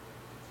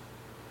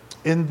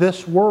 In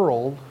this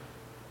world,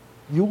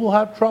 you will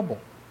have trouble.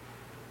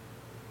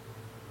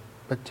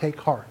 But take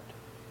heart.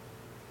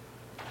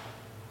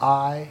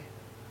 I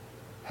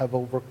have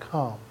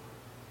overcome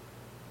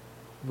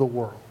the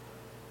world.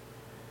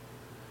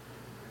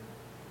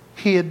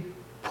 He had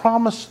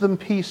promised them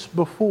peace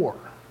before,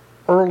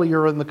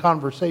 earlier in the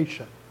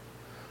conversation.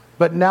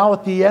 But now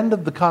at the end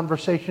of the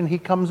conversation, he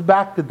comes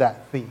back to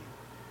that theme.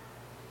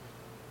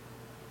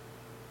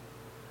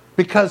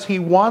 Because he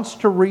wants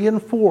to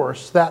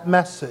reinforce that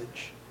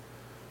message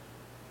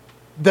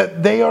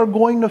that they are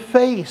going to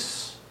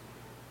face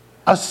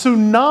a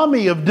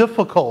tsunami of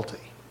difficulty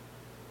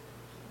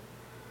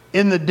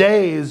in the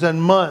days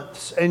and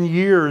months and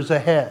years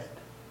ahead.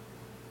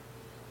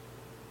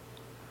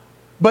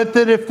 But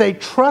that if they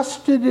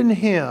trusted in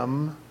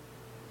Him,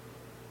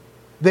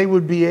 they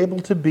would be able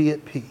to be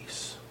at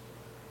peace.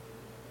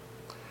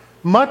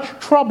 Much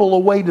trouble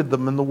awaited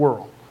them in the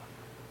world.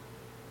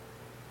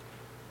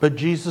 But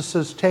Jesus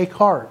says, take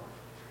heart.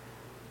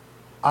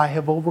 I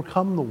have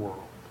overcome the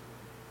world.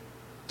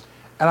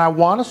 And I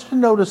want us to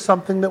notice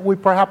something that we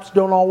perhaps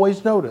don't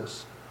always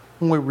notice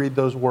when we read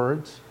those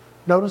words.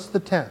 Notice the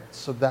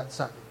tense of that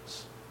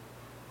sentence.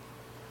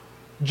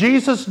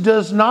 Jesus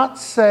does not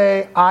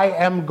say, I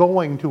am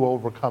going to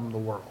overcome the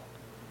world.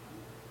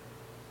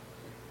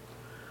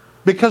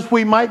 Because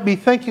we might be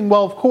thinking,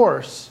 well, of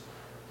course,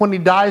 when He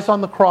dies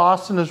on the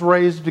cross and is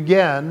raised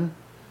again,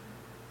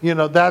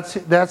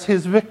 that's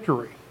His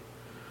victory.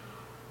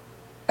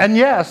 And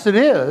yes, it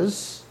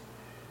is.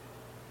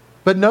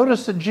 But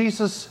notice that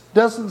Jesus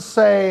doesn't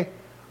say,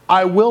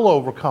 I will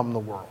overcome the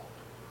world.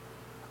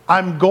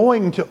 I'm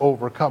going to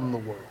overcome the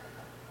world.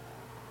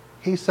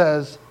 He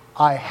says,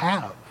 I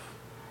have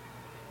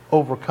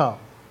overcome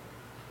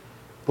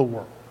the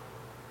world.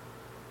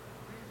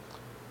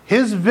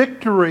 His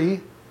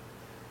victory,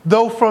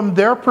 though from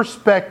their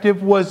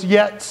perspective was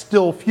yet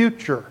still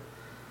future,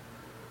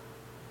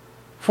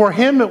 for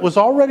Him it was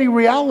already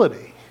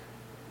reality.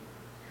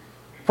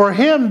 For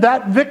Him,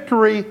 that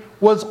victory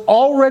was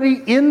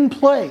already in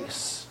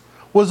place,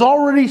 was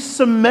already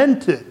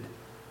cemented,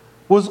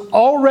 was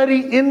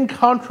already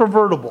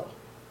incontrovertible.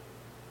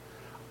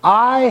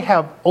 I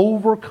have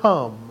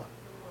overcome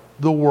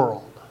the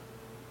world.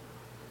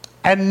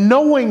 And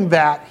knowing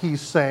that,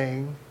 He's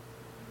saying,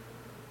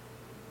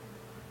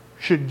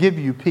 should give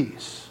you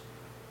peace.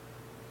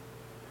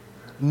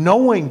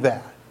 Knowing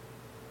that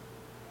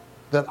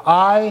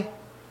I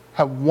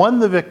have won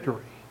the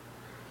victory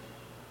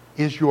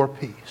is your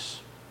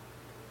peace.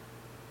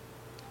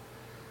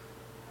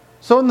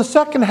 So in the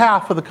second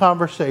half of the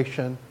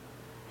conversation,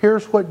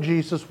 here's what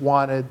Jesus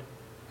wanted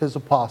His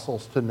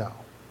apostles to know.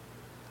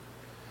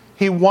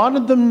 He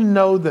wanted them to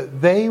know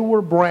that they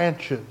were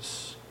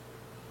branches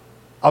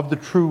of the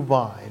true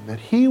vine, that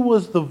He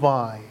was the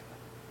vine,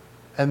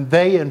 and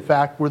they, in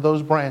fact, were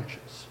those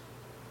branches.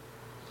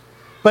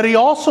 But He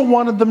also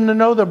wanted them to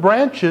know that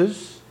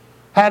branches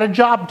had a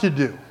job to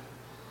do.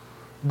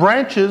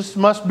 Branches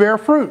must bear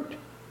fruit,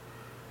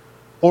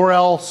 or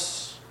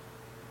else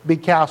be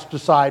cast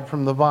aside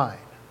from the vine.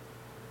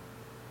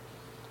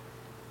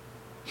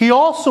 He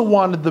also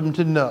wanted them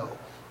to know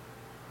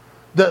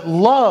that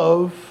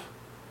love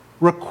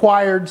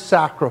required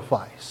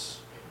sacrifice.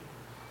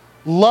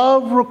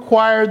 Love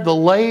required the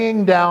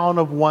laying down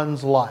of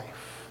one's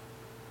life.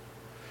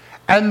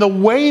 And the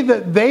way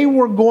that they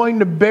were going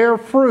to bear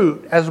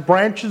fruit as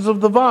branches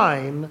of the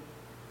vine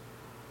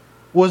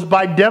was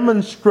by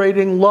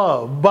demonstrating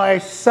love, by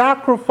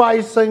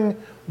sacrificing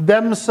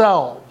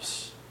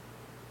themselves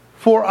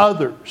for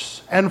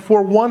others and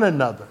for one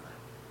another.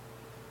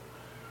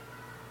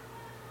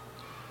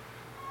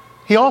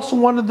 He also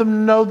wanted them to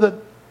know that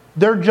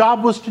their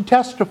job was to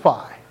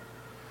testify.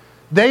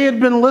 They had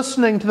been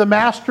listening to the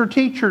master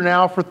teacher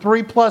now for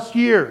 3+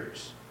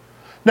 years.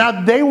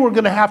 Now they were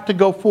going to have to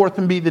go forth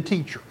and be the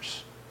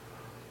teachers.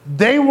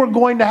 They were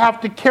going to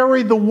have to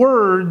carry the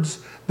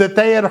words that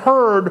they had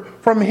heard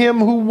from Him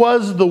who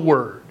was the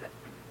Word.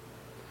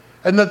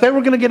 And that they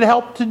were going to get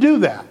help to do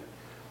that.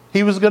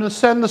 He was going to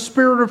send the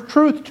Spirit of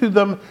truth to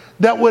them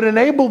that would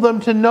enable them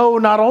to know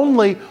not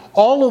only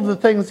all of the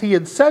things He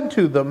had said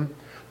to them,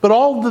 but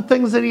all of the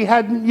things that He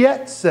hadn't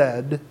yet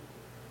said,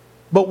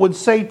 but would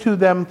say to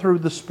them through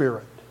the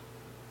Spirit.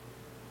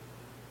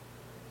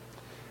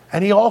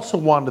 And He also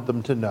wanted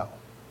them to know,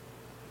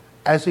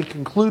 as He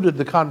concluded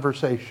the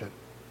conversation,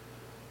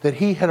 that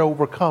He had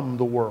overcome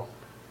the world.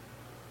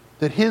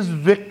 That His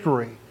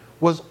victory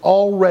was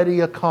already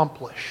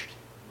accomplished.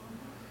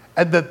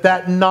 And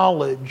that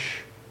knowledge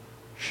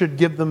should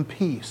give them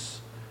peace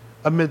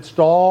amidst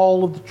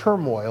all of the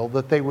turmoil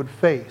that they would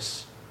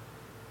face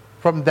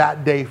from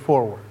that day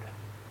forward.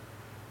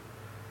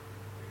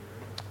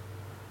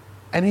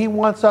 And He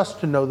wants us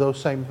to know those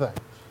same things.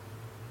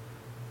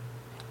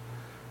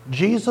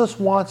 Jesus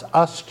wants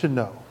us to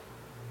know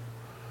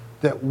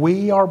that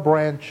we are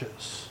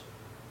branches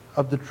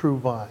of the true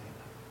vine.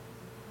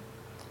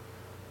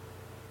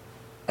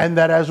 And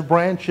that as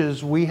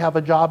branches, we have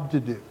a job to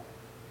do.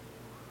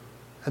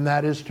 And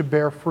that is to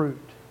bear fruit.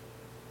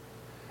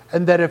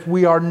 And that if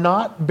we are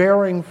not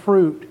bearing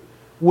fruit,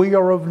 we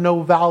are of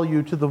no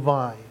value to the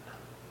vine.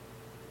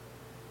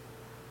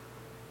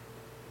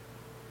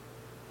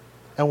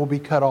 And will be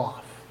cut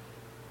off.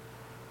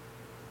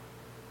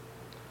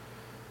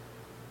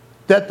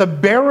 That the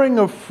bearing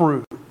of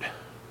fruit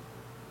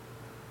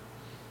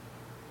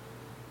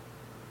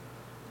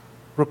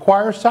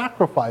requires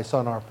sacrifice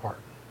on our part.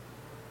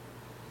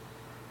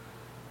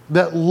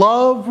 That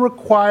love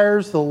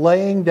requires the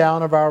laying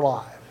down of our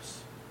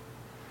lives.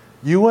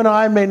 You and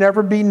I may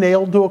never be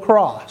nailed to a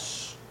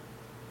cross.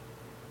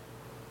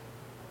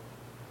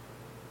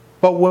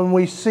 But when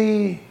we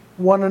see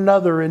one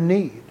another in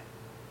need,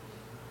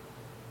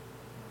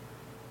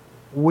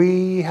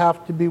 we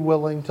have to be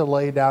willing to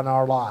lay down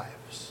our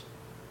lives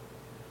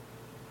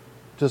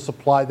to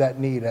supply that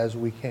need as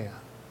we can.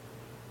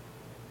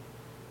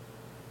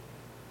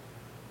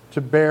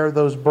 To bear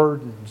those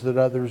burdens that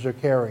others are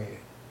carrying.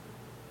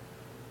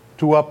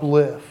 To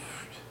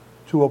uplift,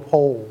 to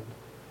uphold,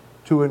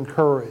 to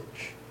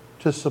encourage,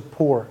 to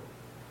support,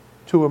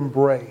 to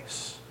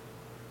embrace,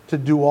 to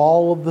do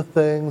all of the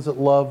things that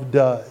love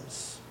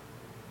does.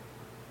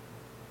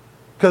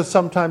 Because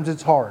sometimes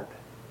it's hard.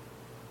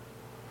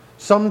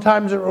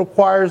 Sometimes it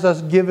requires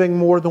us giving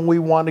more than we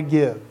want to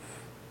give.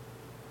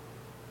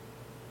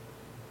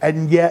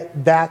 And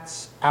yet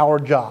that's our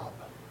job.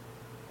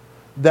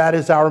 That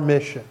is our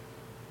mission.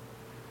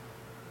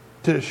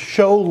 To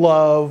show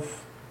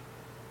love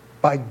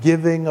by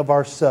giving of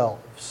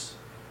ourselves,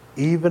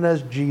 even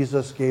as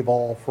Jesus gave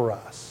all for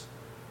us.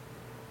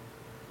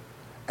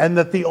 And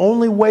that the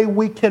only way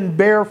we can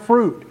bear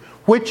fruit,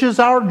 which is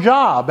our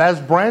job as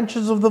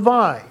branches of the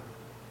vine,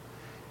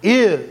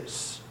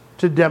 is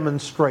to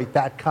demonstrate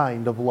that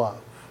kind of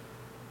love.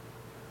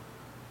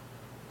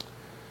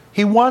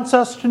 He wants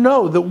us to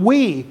know that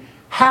we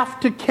have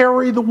to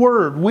carry the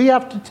word. We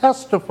have to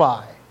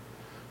testify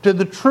to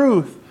the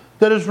truth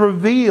that is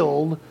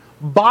revealed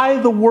by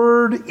the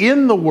word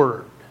in the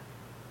word.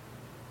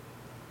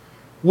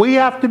 We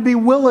have to be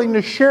willing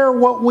to share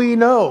what we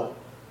know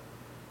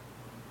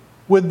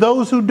with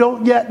those who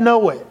don't yet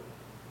know it,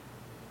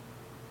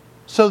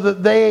 so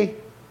that they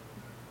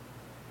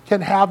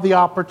can have the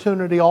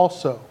opportunity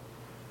also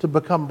to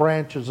become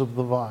branches of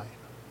the vine.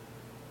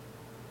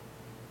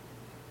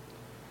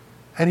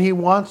 And He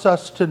wants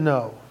us to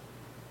know,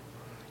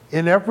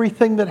 in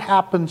everything that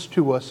happens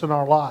to us in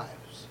our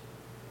lives,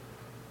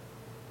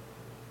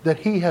 that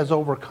He has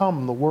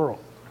overcome the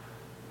world.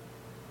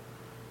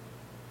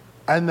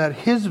 And that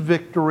His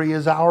victory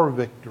is our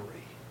victory,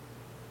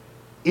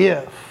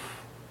 if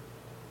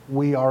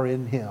we are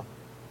in Him.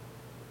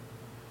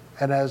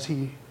 And as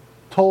He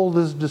told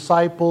His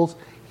disciples,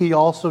 He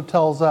also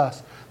tells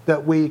us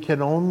that we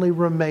can only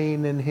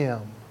remain in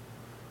Him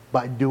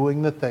by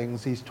doing the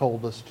things He's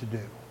told us to do.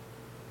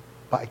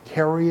 By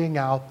carrying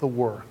out the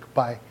work,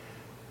 by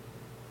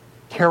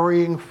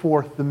carrying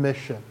forth the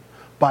mission,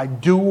 by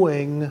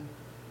doing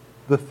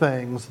the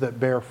things that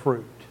bear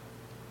fruit.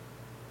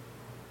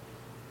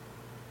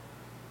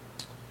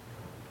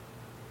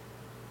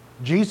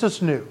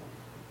 Jesus knew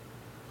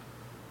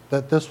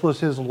that this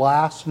was His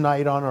last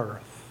night on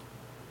earth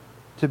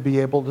to be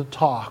able to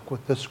talk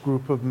with this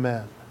group of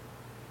men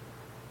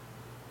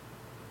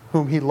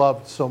whom He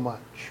loved so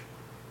much.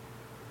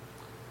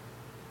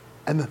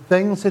 And the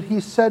things that He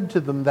said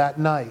to them that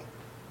night,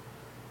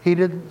 He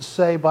didn't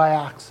say by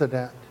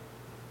accident.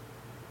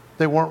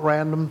 They weren't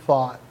random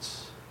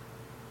thoughts.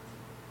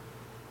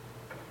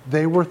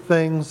 They were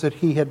things that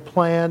He had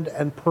planned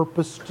and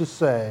purposed to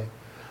say,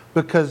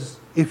 because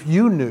if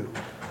you knew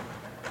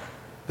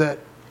that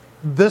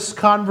this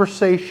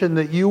conversation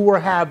that you were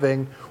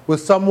having with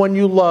someone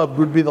you loved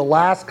would be the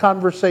last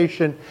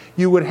conversation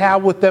you would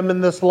have with them in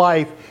this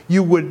life,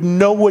 you would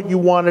know what you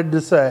wanted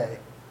to say.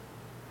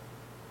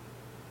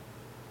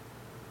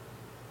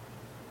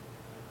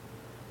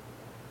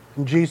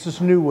 And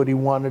Jesus knew what He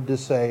wanted to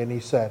say, and He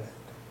said it.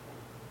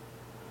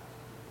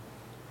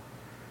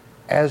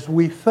 As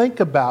we think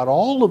about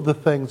all of the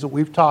things that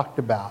we've talked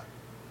about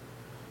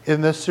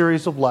in this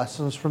series of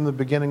lessons from the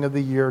beginning of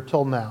the year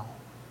till now,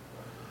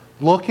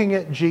 looking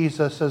at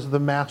Jesus as the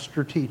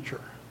master teacher,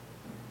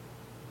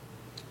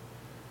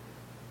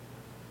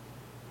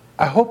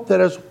 I hope that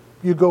as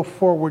you go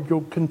forward,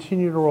 you'll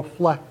continue to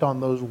reflect on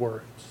those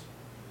words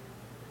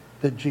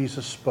that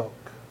Jesus spoke.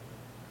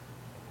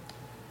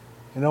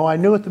 You know, I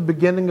knew at the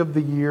beginning of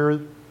the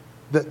year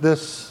that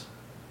this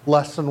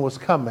lesson was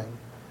coming.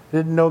 I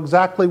didn't know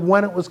exactly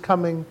when it was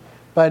coming,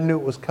 but I knew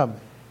it was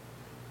coming.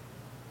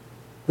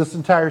 This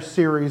entire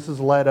series has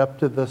led up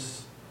to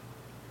this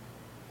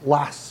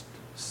last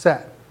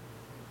set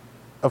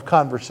of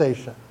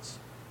conversations.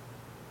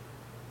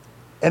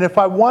 And if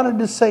I wanted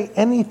to say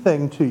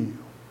anything to you,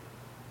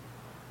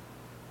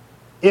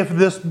 if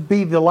this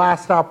be the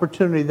last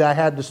opportunity that I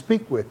had to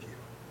speak with you,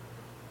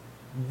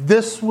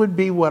 this would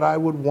be what I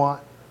would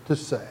want to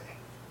say.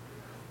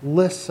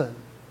 Listen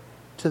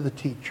to the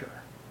teacher.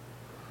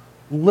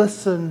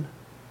 Listen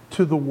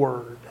to the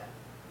word.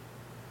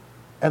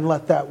 And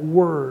let that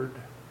word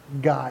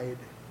guide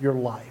your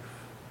life.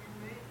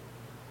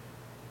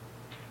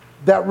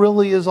 That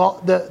really is all.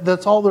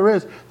 That's all there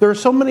is. There are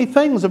so many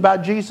things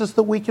about Jesus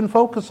that we can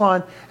focus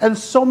on, and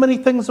so many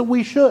things that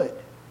we should.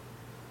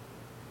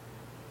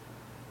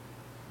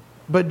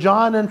 But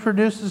John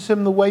introduces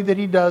Him the way that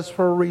he does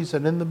for a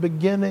reason. In the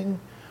beginning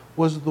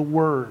was the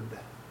Word.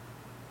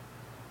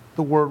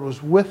 The Word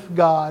was with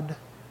God.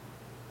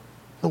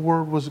 The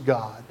Word was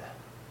God.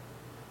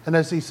 And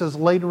as he says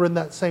later in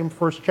that same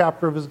first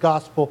chapter of his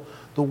gospel,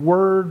 the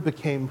Word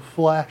became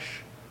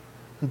flesh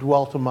and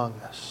dwelt among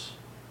us.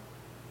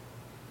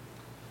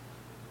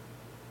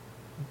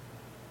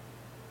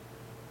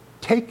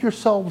 take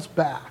yourselves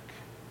back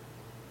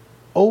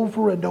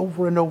over and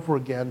over and over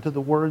again to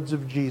the words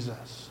of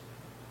Jesus.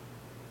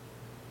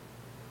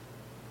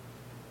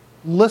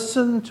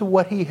 Listen to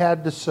what he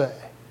had to say.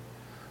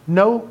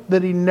 Note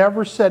that he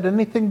never said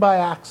anything by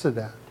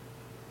accident.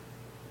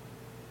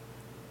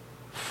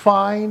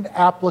 Find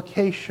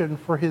application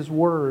for his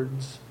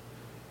words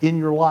in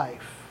your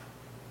life.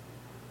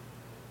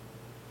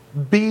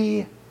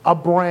 Be a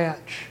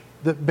branch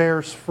that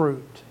bears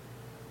fruit.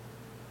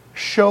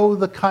 Show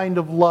the kind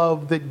of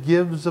love that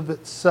gives of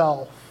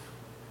itself,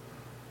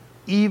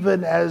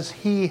 even as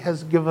he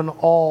has given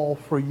all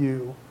for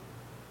you.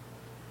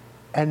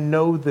 And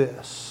know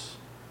this,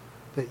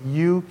 that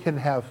you can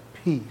have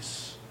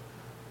peace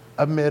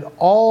amid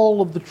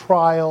all of the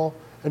trial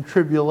and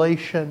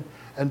tribulation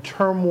and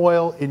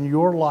turmoil in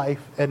your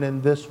life and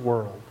in this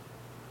world,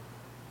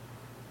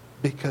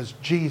 because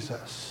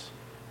Jesus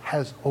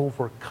has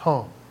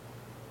overcome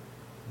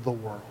the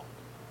world.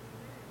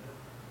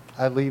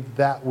 I leave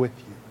that with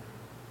you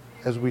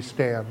as we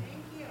stand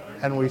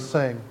and we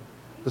sing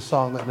the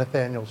song that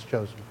Nathaniel's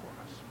chosen.